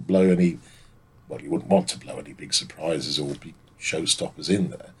you couldn't blow any. Well, you wouldn't want to blow any big surprises or big showstoppers in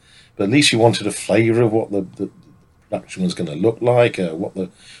there, but at least you wanted a flavour of what the production was going to look like, what the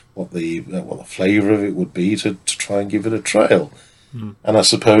flavour of it would be to try and give it a trail. And I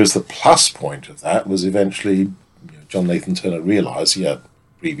suppose the plus point of that was eventually John Nathan Turner realised,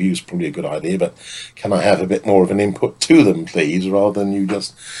 reviews probably a good idea, but can I have a bit more of an input to them, please, rather than you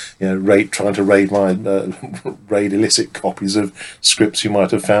just trying to raid illicit copies of scripts you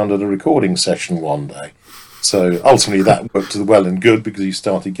might have found at a recording session one day. So ultimately that worked well and good, because you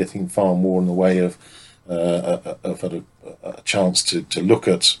started getting far more in the way of a chance to look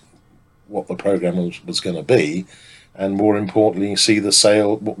at what the programme was going to be, and more importantly see the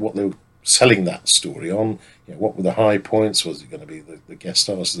sale, what they were selling that story on. What were the high points? Was it going to be the guest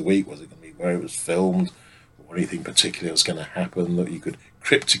stars of the week? Was it going to be where it was filmed, or anything particular was going to happen that you could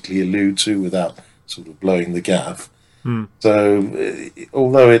cryptically allude to without sort of blowing the gaff. So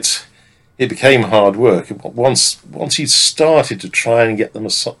although it became hard work, once he started to try and get the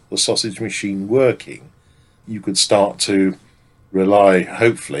sausage machine working, you could start to rely,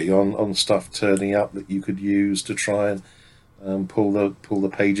 hopefully, on stuff turning up that you could use to try and pull the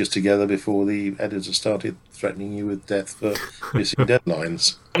pages together before the editor started threatening you with death for missing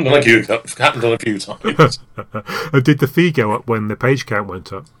deadlines. Happened on a few times. Did the fee go up when the page count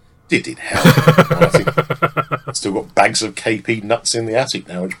went up? It did help. I think I've still got bags of KP nuts in the attic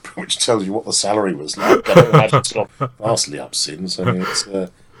now, which tells you what the salary was like. I don't imagine it's not vastly up since. I mean,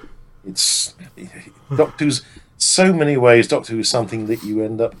 it's Doctor Who's so many ways. Doctor Who is something that you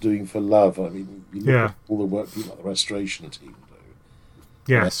end up doing for love. I mean, you look at all the work people like the restoration team do.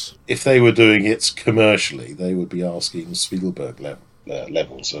 Yes. If they were doing it commercially, they would be asking Spielberg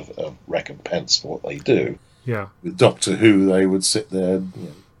levels of recompense for what they do. Yeah. With Doctor Who, they would sit there,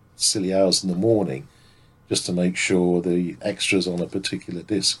 silly hours in the morning, just to make sure the extras on a particular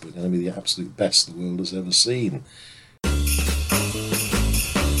disc were going to be the absolute best the world has ever seen.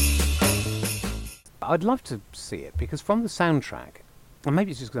 I'd love to see it, because from the soundtrack, and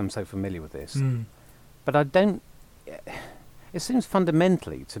maybe it's just because I'm so familiar with this, but I don't... It seems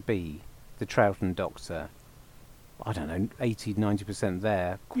fundamentally to be the Troughton Doctor, I don't know, 80-90%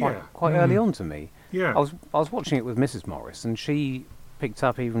 there, quite early on to me. Yeah. I was watching it with Mrs. Morris, and she picked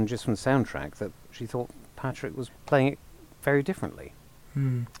up even just from the soundtrack that she thought Patrick was playing it very differently.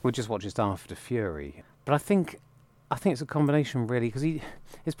 We just watched it after Fury, but I think it's a combination really, because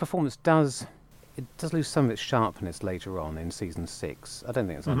his performance does lose some of its sharpness later on in season 6. I don't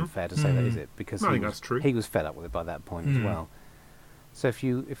think it's unfair to say that, is it? Because he was fed up with it by that point as well. So if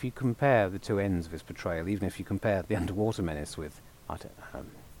you compare the two ends of his portrayal, even if you compare the Underwater Menace with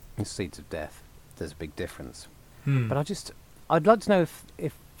Seeds of Death, there's a big difference. But I'd like to know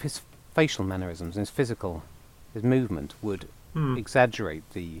if his facial mannerisms and his movement would exaggerate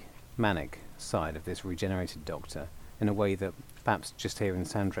the manic side of this regenerated Doctor in a way that perhaps just here in the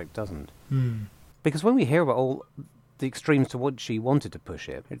soundtrack doesn't. Because when we hear about all the extremes to what she wanted to push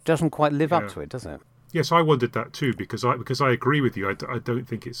it doesn't quite live up to it, does it? Yes, I wondered that too, because I agree with you. I don't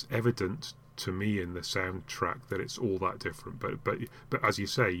think it's evident to me in the soundtrack that it's all that different. But as you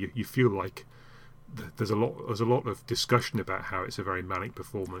say, you feel like there's a lot of discussion about how it's a very manic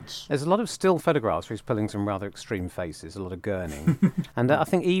performance. There's a lot of still photographs where he's pulling some rather extreme faces, a lot of gurning, and I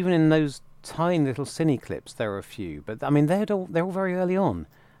think even in those tiny little cine clips there are a few. But I mean, they're all very early on.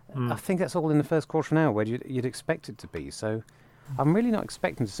 I think that's all in the first quarter of an hour where you'd expect it to be. So I'm really not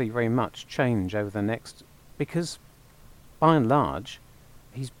expecting to see very much change over the next, because by and large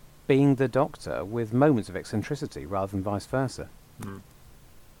he's being the Doctor with moments of eccentricity rather than vice versa.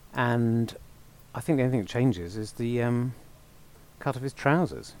 And I think the only thing that changes is the cut of his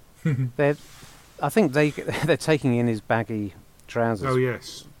trousers. I think they're taking in his baggy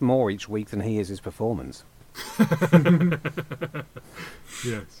trousers more each week than he is his performance.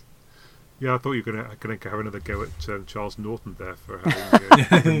 Yes. Yeah, I thought you were going to have another go at Charles Norton there for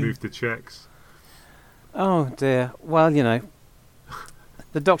having removed the checks. Oh dear. Well,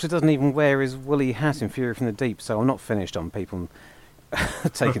 the Doctor doesn't even wear his woolly hat in Fury from the Deep, so I'm not finished on people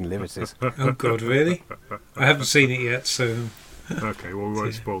taking liberties. Oh God, really? I haven't seen it yet, so... Okay, well, we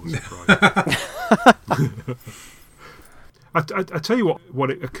won't spoil the surprise. I tell you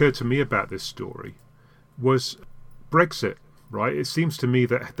what it occurred to me about this story was Brexit, right? It seems to me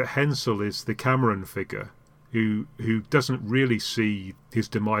that Hensel is the Cameron figure who doesn't really see his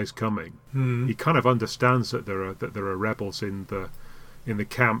demise coming. He kind of understands that there are rebels in the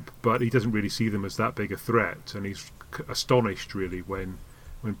camp, but he doesn't really see them as that big a threat, and he's astonished really when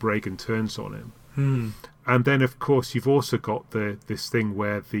Bragan turns on him. And then of course you've also got this thing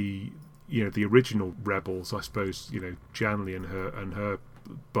where the original rebels, I suppose, Janley and her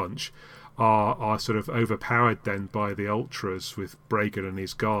bunch are sort of overpowered then by the Ultras with Bragan and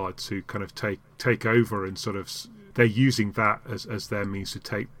his guards who kind of take over, and sort of they're using that as their means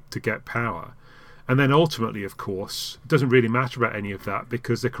to get power. And then ultimately, of course, it doesn't really matter about any of that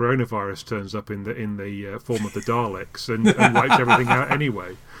because the coronavirus turns up in the form of the Daleks and wipes everything out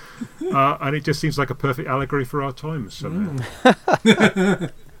anyway. And it just seems like a perfect allegory for our times somehow.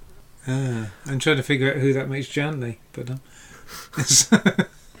 I'm trying to figure out who that makes Janley, but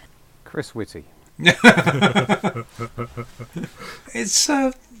Chris Whitty. It's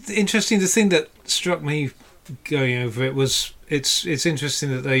interesting. The thing that struck me going over it was it's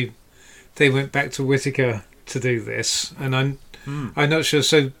interesting that they went back to Whittaker to do this, and I'm not sure.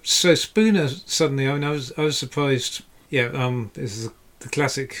 So Spooner suddenly. I mean, I was surprised. Yeah, this is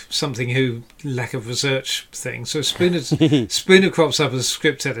classic Something Who lack of research thing. So Spooner crops up as a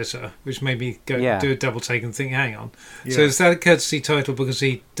script editor, which made me do a double take and think, hang on. Yeah. So is that a courtesy title because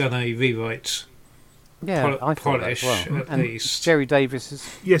he'd done a rewrite? I polish well. at least. Jerry Davis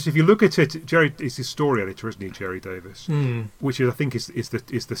is. Yes, if you look at it, Jerry is the story editor, isn't he, Jerry Davis? Which is, I think, is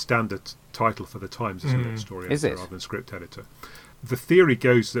the standard title for the Times, isn't it? Story editor rather than script editor. The theory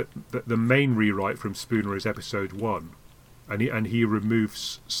goes that the main rewrite from Spooner is episode 1, and he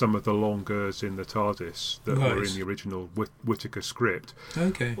removes some of the longers in the TARDIS that were in the original Whittaker script.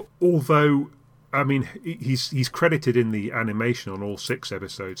 Okay. Although, I mean, he's credited in the animation on all 6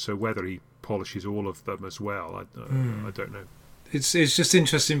 episodes, so whether he polishes all of them as well, I don't know. It's just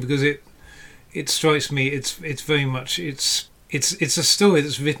interesting because it strikes me it's very much it's a story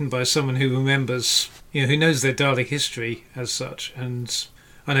that's written by someone who remembers, who knows their Dalek history as such, and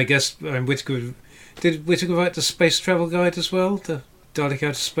I guess Whittaker. Did Whittaker write the Space Travel Guide as well? The Dalek Out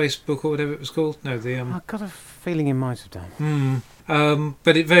of Space book or whatever it was called? No, I've got a feeling he might have done.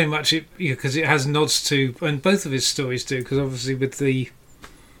 But it very much, because it has nods to, and both of his stories do, because obviously with the,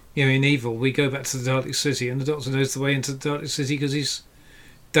 in Evil, we go back to the Dalek City, and the Doctor knows the way into the Dalek City because he's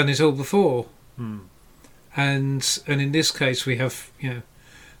done it all before. And in this case, we have,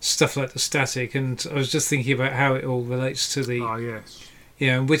 stuff like the static, and I was just thinking about how it all relates to the... Ah, yes.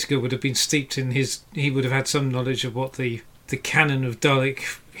 Yeah, and Whittaker would have been steeped in he would have had some knowledge of what the canon of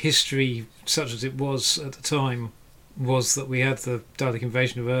Dalek history, such as it was at the time, was that we had the Dalek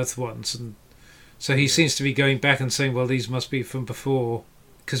invasion of Earth once, and so he seems to be going back and saying, well, these must be from before,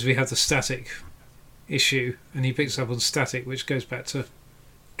 because we had the static issue, and he picks up on static, which goes back to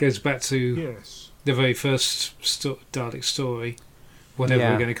yes. the very first Dalek story, whatever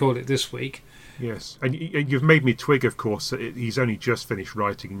we're going to call it this week. Yes, and you've made me twig, of course, that he's only just finished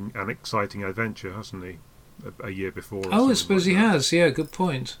writing An Exciting Adventure, hasn't he? A year before. I suppose he has. Yeah, good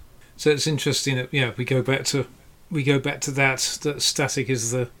point. So it's interesting that we go back to that static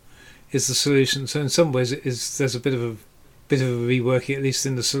is the solution. So in some ways, there's a bit of a reworking, at least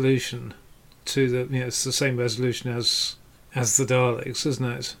in the solution, to the it's the same resolution as the Daleks, isn't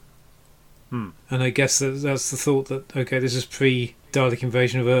it? And I guess that's the thought that this is pre-Dalek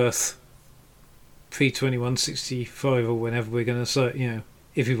invasion of Earth. Pre-2165 or whenever we're going to say,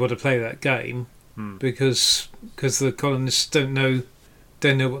 if you want to play that game, because the colonists don't know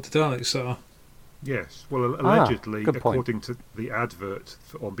what the Daleks are. Yes, well, allegedly, according to the advert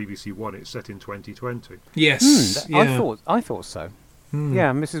on BBC One, it's set in 2020. Yes, I thought so.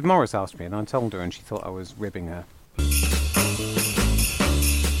 Yeah, Mrs. Morris asked me, and I told her, and she thought I was ribbing her.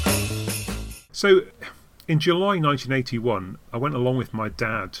 So, in July 1981, I went along with my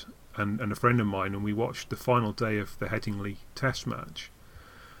dad and a friend of mine, and we watched the final day of the Headingley Test match,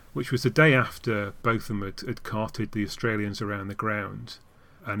 which was the day after Botham had carted the Australians around the ground,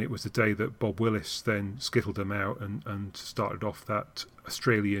 and it was the day that Bob Willis then skittled them out and started off that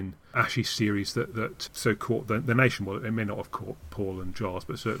Australian Ashes series that so caught the nation. Well, it may not have caught Paul and Giles,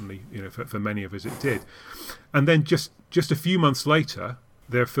 but certainly for many of us it did. And then just a few months later,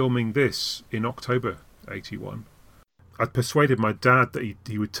 they're filming this in October 81. I'd persuaded my dad that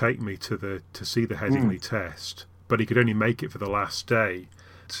he would take me to see the Headingley Test, but he could only make it for the last day.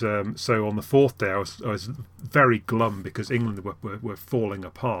 So on the 4th day, I was very glum because England were falling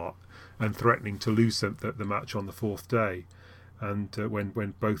apart and threatening to lose the match on the 4th day, and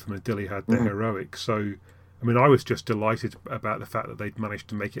when Botham and Dilly had their heroics. So, I mean, I was just delighted about the fact that they'd managed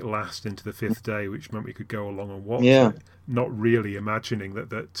to make it last into the 5th day, which meant we could go along and watch it, not really imagining that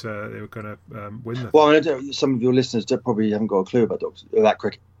they were going to win the thing. Well, some of your listeners probably haven't got a clue about that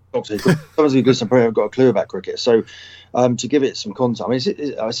cricket. Some of you listeners probably haven't got a clue about cricket. So, to give it some context, I mean,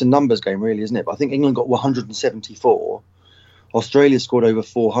 it's a numbers game, really, isn't it? But I think England got 174, Australia scored over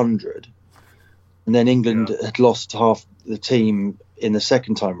 400, and then England had lost half the team in the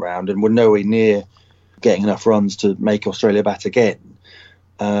second time round and were nowhere near getting enough runs to make Australia bat again.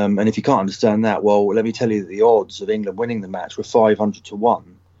 And if you can't understand that, well, let me tell you that the odds of England winning the match were 500 to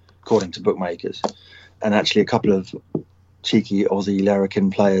 1, according to bookmakers. And actually, a couple of cheeky Aussie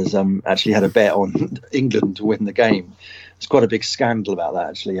larrikin players actually had a bet on England to win the game. It's quite a big scandal about that,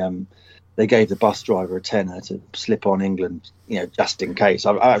 actually. They gave the bus driver a tenner to slip on England, just in case.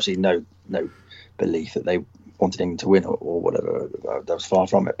 I actually no belief that they wanted England to win or whatever. That was far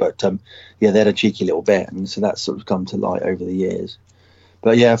from it. But they had a cheeky little bet, and so that's sort of come to light over the years.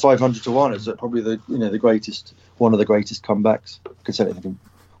 But 500 to 1 is probably the greatest, one of the greatest comebacks. Considered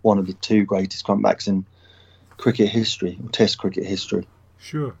one of the two greatest comebacks in cricket history, or Test cricket history.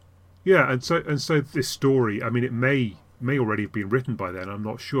 Sure, yeah, and so this story. I mean, it may may already have been written by then. I'm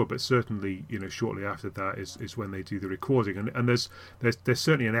not sure, but certainly, shortly after that is when they do the recording, and there's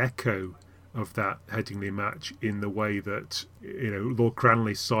certainly an echo of that Headingley match in the way that Lord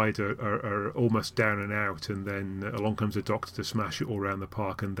Cranley's side are almost down and out, and then along comes the Doctor to smash it all around the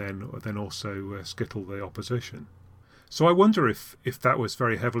park, and then also skittle the opposition. So I wonder if that was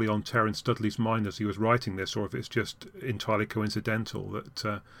very heavily on Terence Dudley's mind as he was writing this, or if it's just entirely coincidental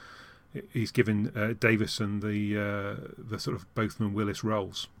that he's given Davison the sort of Bothman Willis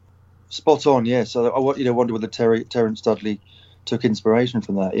roles. Spot on, yeah. So I wonder whether Terence Dudley took inspiration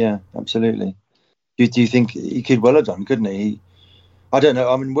from that. Yeah, absolutely. Do you think he could well have done, couldn't he? I don't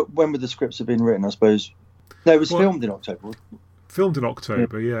know. I mean, when would the scripts have been written? I suppose. No, it was filmed in October. Filmed in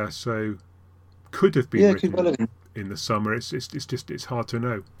October, yeah. So could have been written in the summer. It's hard to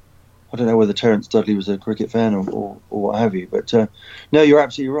know. I don't know whether Terence Dudley was a cricket fan or what have you, but no, you're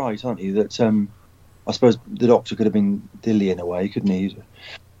absolutely right, aren't you? That I suppose the Doctor could have been Dilly in a way, couldn't he?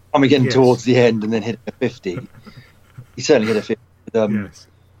 I mean, getting towards the end and then hit a 50. He certainly hit a 50 with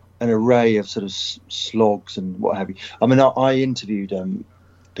an array of sort of slogs and what have you. I mean, I interviewed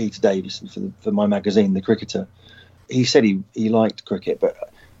Peter Davison for my magazine, The Cricketer. He said he liked cricket, but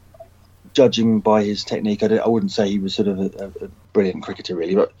judging by his technique, I wouldn't say he was sort of a brilliant cricketer,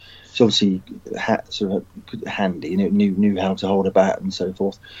 really. But he's obviously sort of handy, knew how to hold a bat and so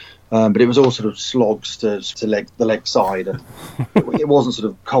forth. But it was all sort of slogs to the leg side, and it wasn't sort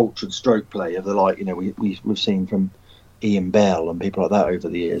of cultured stroke play of the like we've seen from Ian Bell and people like that over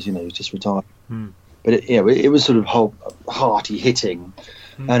the years. Who's just retired. But it was sort of hearty hitting,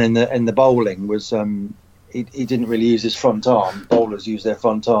 and in the bowling was he didn't really use his front arm. Bowlers use their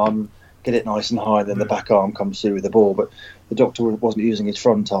front arm, get it nice and high, then the back arm comes through with the ball. But the Doctor wasn't using his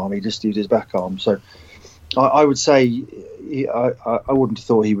front arm; he just used his back arm. So I would say I wouldn't have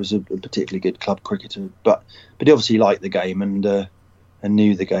thought he was a particularly good club cricketer, but he obviously liked the game and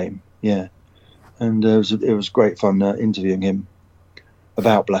knew the game. Yeah, and it was great fun interviewing him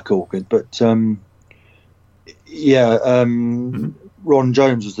about Black Orchid. But Ron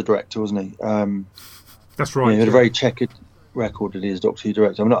Jones was the director, wasn't he? That's right. He had a very checkered record that he is Doctor Who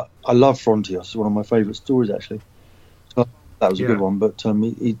director. I mean, I love Frontios. It's one of my favourite stories, actually. So that was a good one, but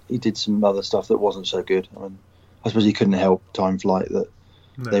he did some other stuff that wasn't so good. I mean, I suppose he couldn't help Time Flight, that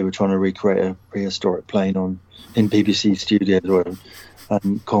they were trying to recreate a prehistoric plane in BBC studios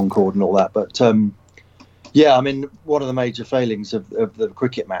and Concorde and all that. But I mean, one of the major failings of the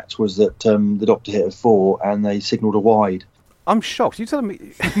cricket match was that the Doctor hit a 4 and they signalled a wide. I'm shocked. You tell me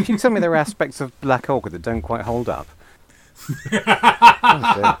there are aspects of Black Orchid that don't quite hold up.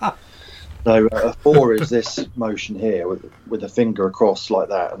 So a 4 is this motion here with a finger across like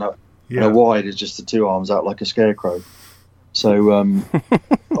that, and a wide is just the two arms out like a scarecrow. So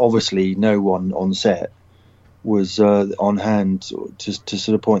obviously no one on set was on hand to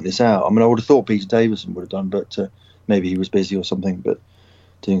sort of point this out. I mean, I would have thought Peter Davison would have done, but maybe he was busy or something, but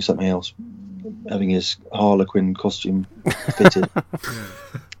doing something else, having his Harlequin costume fitted.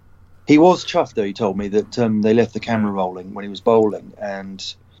 He was chuffed, though. He told me that they left the camera rolling when he was bowling, and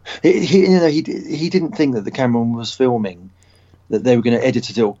he didn't think that the cameraman was filming, that they were going to edit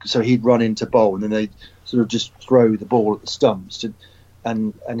it, so he'd run into bowl, and then they'd sort of just throw the ball at the stumps.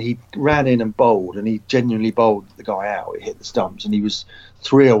 And he ran in and bowled, and he genuinely bowled the guy out. It hit the stumps, and he was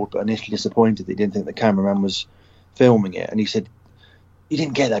thrilled but initially disappointed that he didn't think the cameraman was filming it. And he said, "You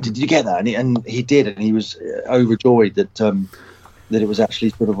didn't get that, did you get that?" And he did, and he was overjoyed that it was actually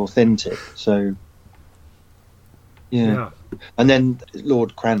sort of authentic. So, yeah. And then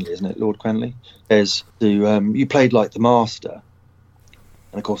Lord Cranley, isn't it? Lord Cranley says to you played like the Master.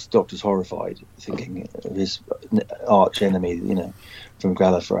 And of course, the Doctor's horrified, thinking of his arch enemy, from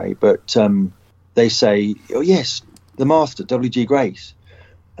Gallifrey. But they say, "Oh yes, the Master, W.G. Grace,"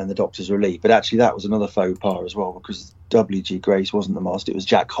 and the Doctor's relieved. But actually, that was another faux pas as well, because W.G. Grace wasn't the Master; it was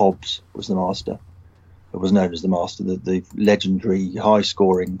Jack Hobbs was the Master. It was known as the Master, the legendary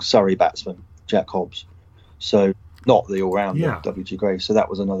high-scoring Surrey batsman, Jack Hobbs. So not the all-rounder W.G. Grace. So that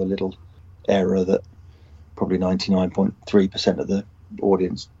was another little error that probably 99.3% of the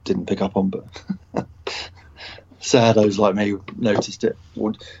audience didn't pick up on, but saddos like me noticed it,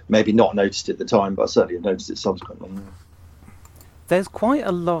 or maybe not noticed it at the time, but I certainly have noticed it subsequently. There's quite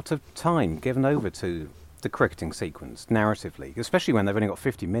a lot of time given over to the cricketing sequence narratively, especially when they've only got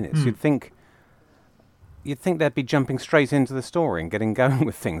 50 minutes. You'd think they'd be jumping straight into the story and getting going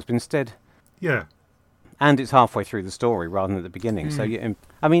with things, but instead, and it's halfway through the story rather than at the beginning. So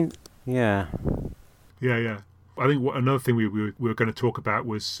I think another thing we were going to talk about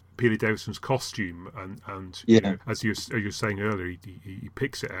was Peter Davison's costume, and Yeah. you know, as you were saying earlier, he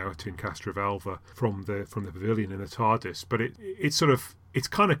picks it out in Castrovalva from the pavilion in the TARDIS, but it's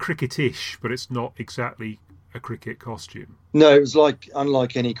kind of cricketish, but it's not exactly a cricket costume. No, it was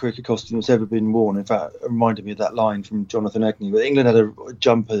unlike any cricket costume that's ever been worn. In fact, it reminded me of that line from Jonathan Egney. But England had a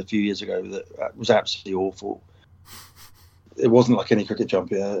jumper a few years ago that was absolutely awful. It wasn't like any cricket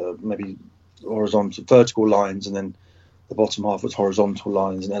jumper, maybe horizontal, vertical lines, and then the bottom half was horizontal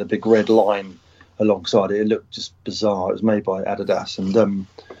lines, and had a big red line alongside it. It looked just bizarre. It was made by Adidas, and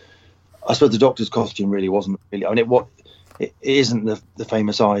I suppose the Doctor's costume really wasn't really. I mean, it isn't the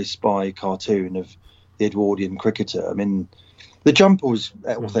famous I Spy cartoon of the Edwardian cricketer. I mean, the jumper was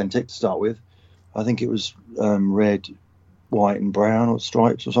authentic to start with. I think it was red, white, and brown, or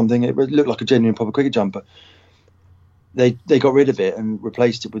stripes or something. It looked like a genuine proper cricket jumper. They got rid of it and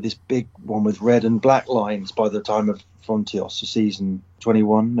replaced it with this big one with red and black lines by the time of Frontios, season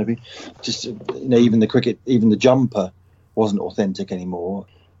 21 maybe. Just even the jumper wasn't authentic anymore.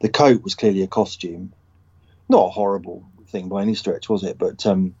 The coat was clearly a costume. Not a horrible thing by any stretch, was it? But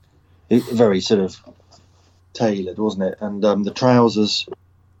very sort of tailored, wasn't it? And the trousers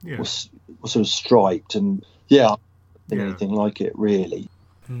were sort of striped, and anything like it really.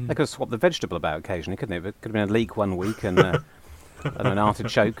 They could have swapped the vegetable about occasionally, couldn't it? It could have been a leek one week and an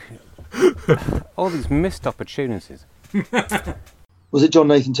artichoke. All these missed opportunities. Was it John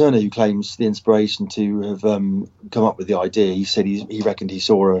Nathan Turner who claims the inspiration to have come up with the idea? He said he reckoned he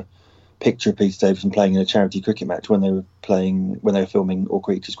saw a picture of Peter Davison playing in a charity cricket match when they were filming All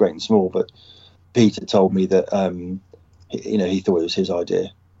Creatures Great and Small. But Peter told me that he thought it was his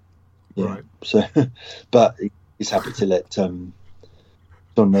idea. Yeah. Right. So, but he's happy to let John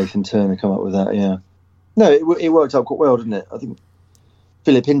Nathan Turner come up with that. Yeah. No, it worked out quite well, didn't it? I think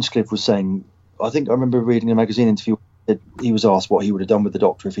Philip Hinchcliffe was saying. I remember reading a magazine interview. He was asked what he would have done with the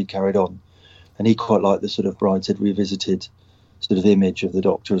Doctor if he'd carried on, and he quite liked the sort of Brideshead revisited sort of image of the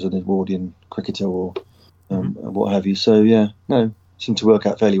Doctor as an Edwardian cricketer or what have you. So it seemed to work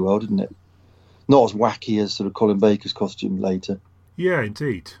out fairly well, didn't it? Not as wacky as sort of Colin Baker's costume later. Yeah,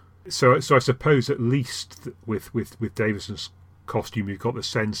 indeed. So I suppose at least with Davison's costume, you've got the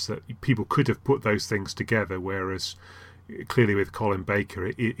sense that people could have put those things together, whereas clearly with Colin Baker,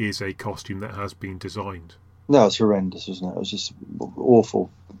 it is a costume that has been designed. No, it's horrendous, wasn't it? It was just awful,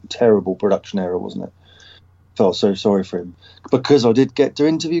 terrible production error, wasn't it? Felt so sorry for him. Because I did get to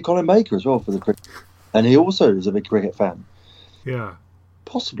interview Colin Baker as well for the cricket. And he also is a big cricket fan. Yeah.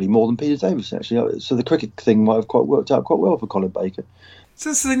 Possibly more than Peter Davison, actually. So the cricket thing might have worked out quite well for Colin Baker. So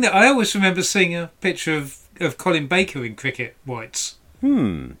that's the thing that I always remember seeing a picture of Colin Baker in cricket whites.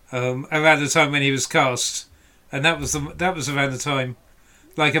 Around the time when he was cast. And that was around the time,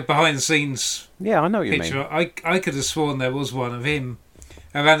 like a behind the scenes I know what you picture. mean. I could have sworn there was one of him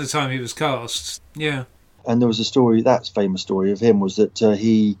around the time he was cast. Yeah. And there was a story, that famous story of him was that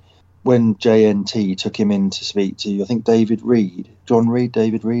when JNT took him in to speak to, I think David Reed,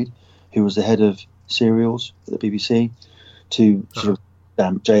 who was the head of serials at the BBC, to sort of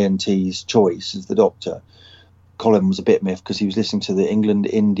stamp JNT's choice as the Doctor. Colin was a bit miffed because he was listening to the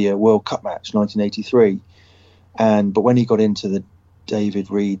England-India World Cup match, 1983. But when he got into the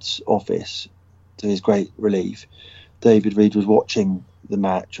David Reed's office, to his great relief, David Reed was watching the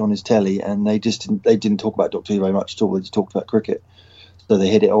match on his telly, and they didn't talk about Doctor Who very much at all. They just talked about cricket, so they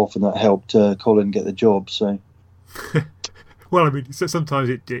hit it off, and that helped Colin get the job. So, well, I mean, so sometimes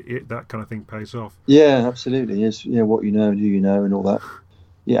it that kind of thing pays off. Yeah, absolutely. Yes, what you know, do you know, and all that.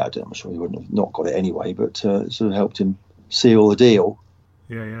 Yeah, I'm sure he wouldn't have not got it anyway, but it sort of helped him seal the deal.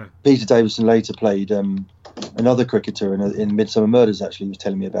 Yeah. Peter Davison later played another cricketer in Midsummer Murders. Actually, he was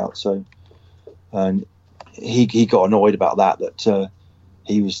telling me about. So, and he got annoyed about that.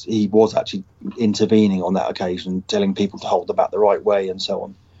 He was actually intervening on that occasion, telling people to hold the bat the right way and so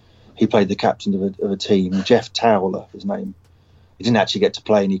on. He played the captain of a team, Jeff Towler, his name. He didn't actually get to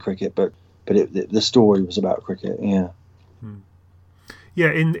play any cricket, but the story was about cricket. Yeah.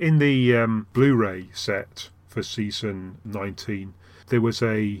 Yeah, in the Blu-ray set for season 19, there was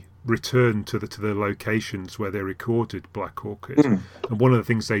a return to the locations where they recorded Black Orchid, and one of the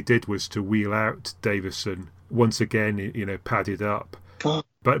things they did was to wheel out Davison once again, padded up,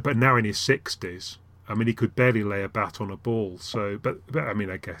 but now in his 60s. I mean, he could barely lay a bat on a ball. So, but I mean,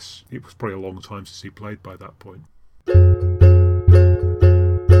 I guess it was probably a long time since he played by that point.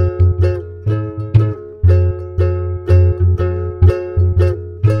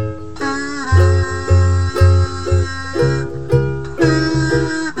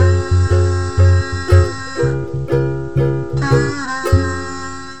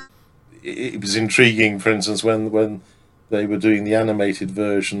 It was is intriguing, for instance, when they were doing the animated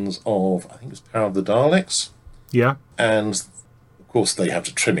versions of, I think it was Power of the Daleks. Yeah. And, of course, they have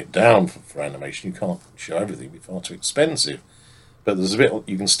to trim it down for animation. You can't show everything, it'd be far too expensive. But there's a bit,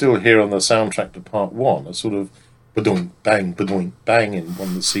 you can still hear on the soundtrack to Part 1, a sort of badoink, bang, badoink, bang in one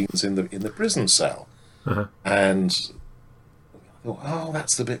of the scenes in the prison cell. Uh-huh. And I thought, oh,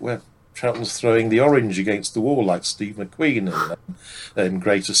 that's the bit where Troughton's throwing the orange against the wall like Steve McQueen in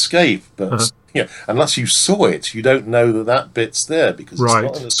Great Escape. But unless you saw it, you don't know that bit's there because it's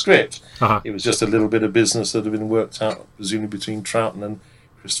not in the script. Uh-huh. It was just a little bit of business that had been worked out, presumably between Troughton and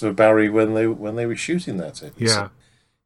Christopher Barry when they were shooting that. Yeah.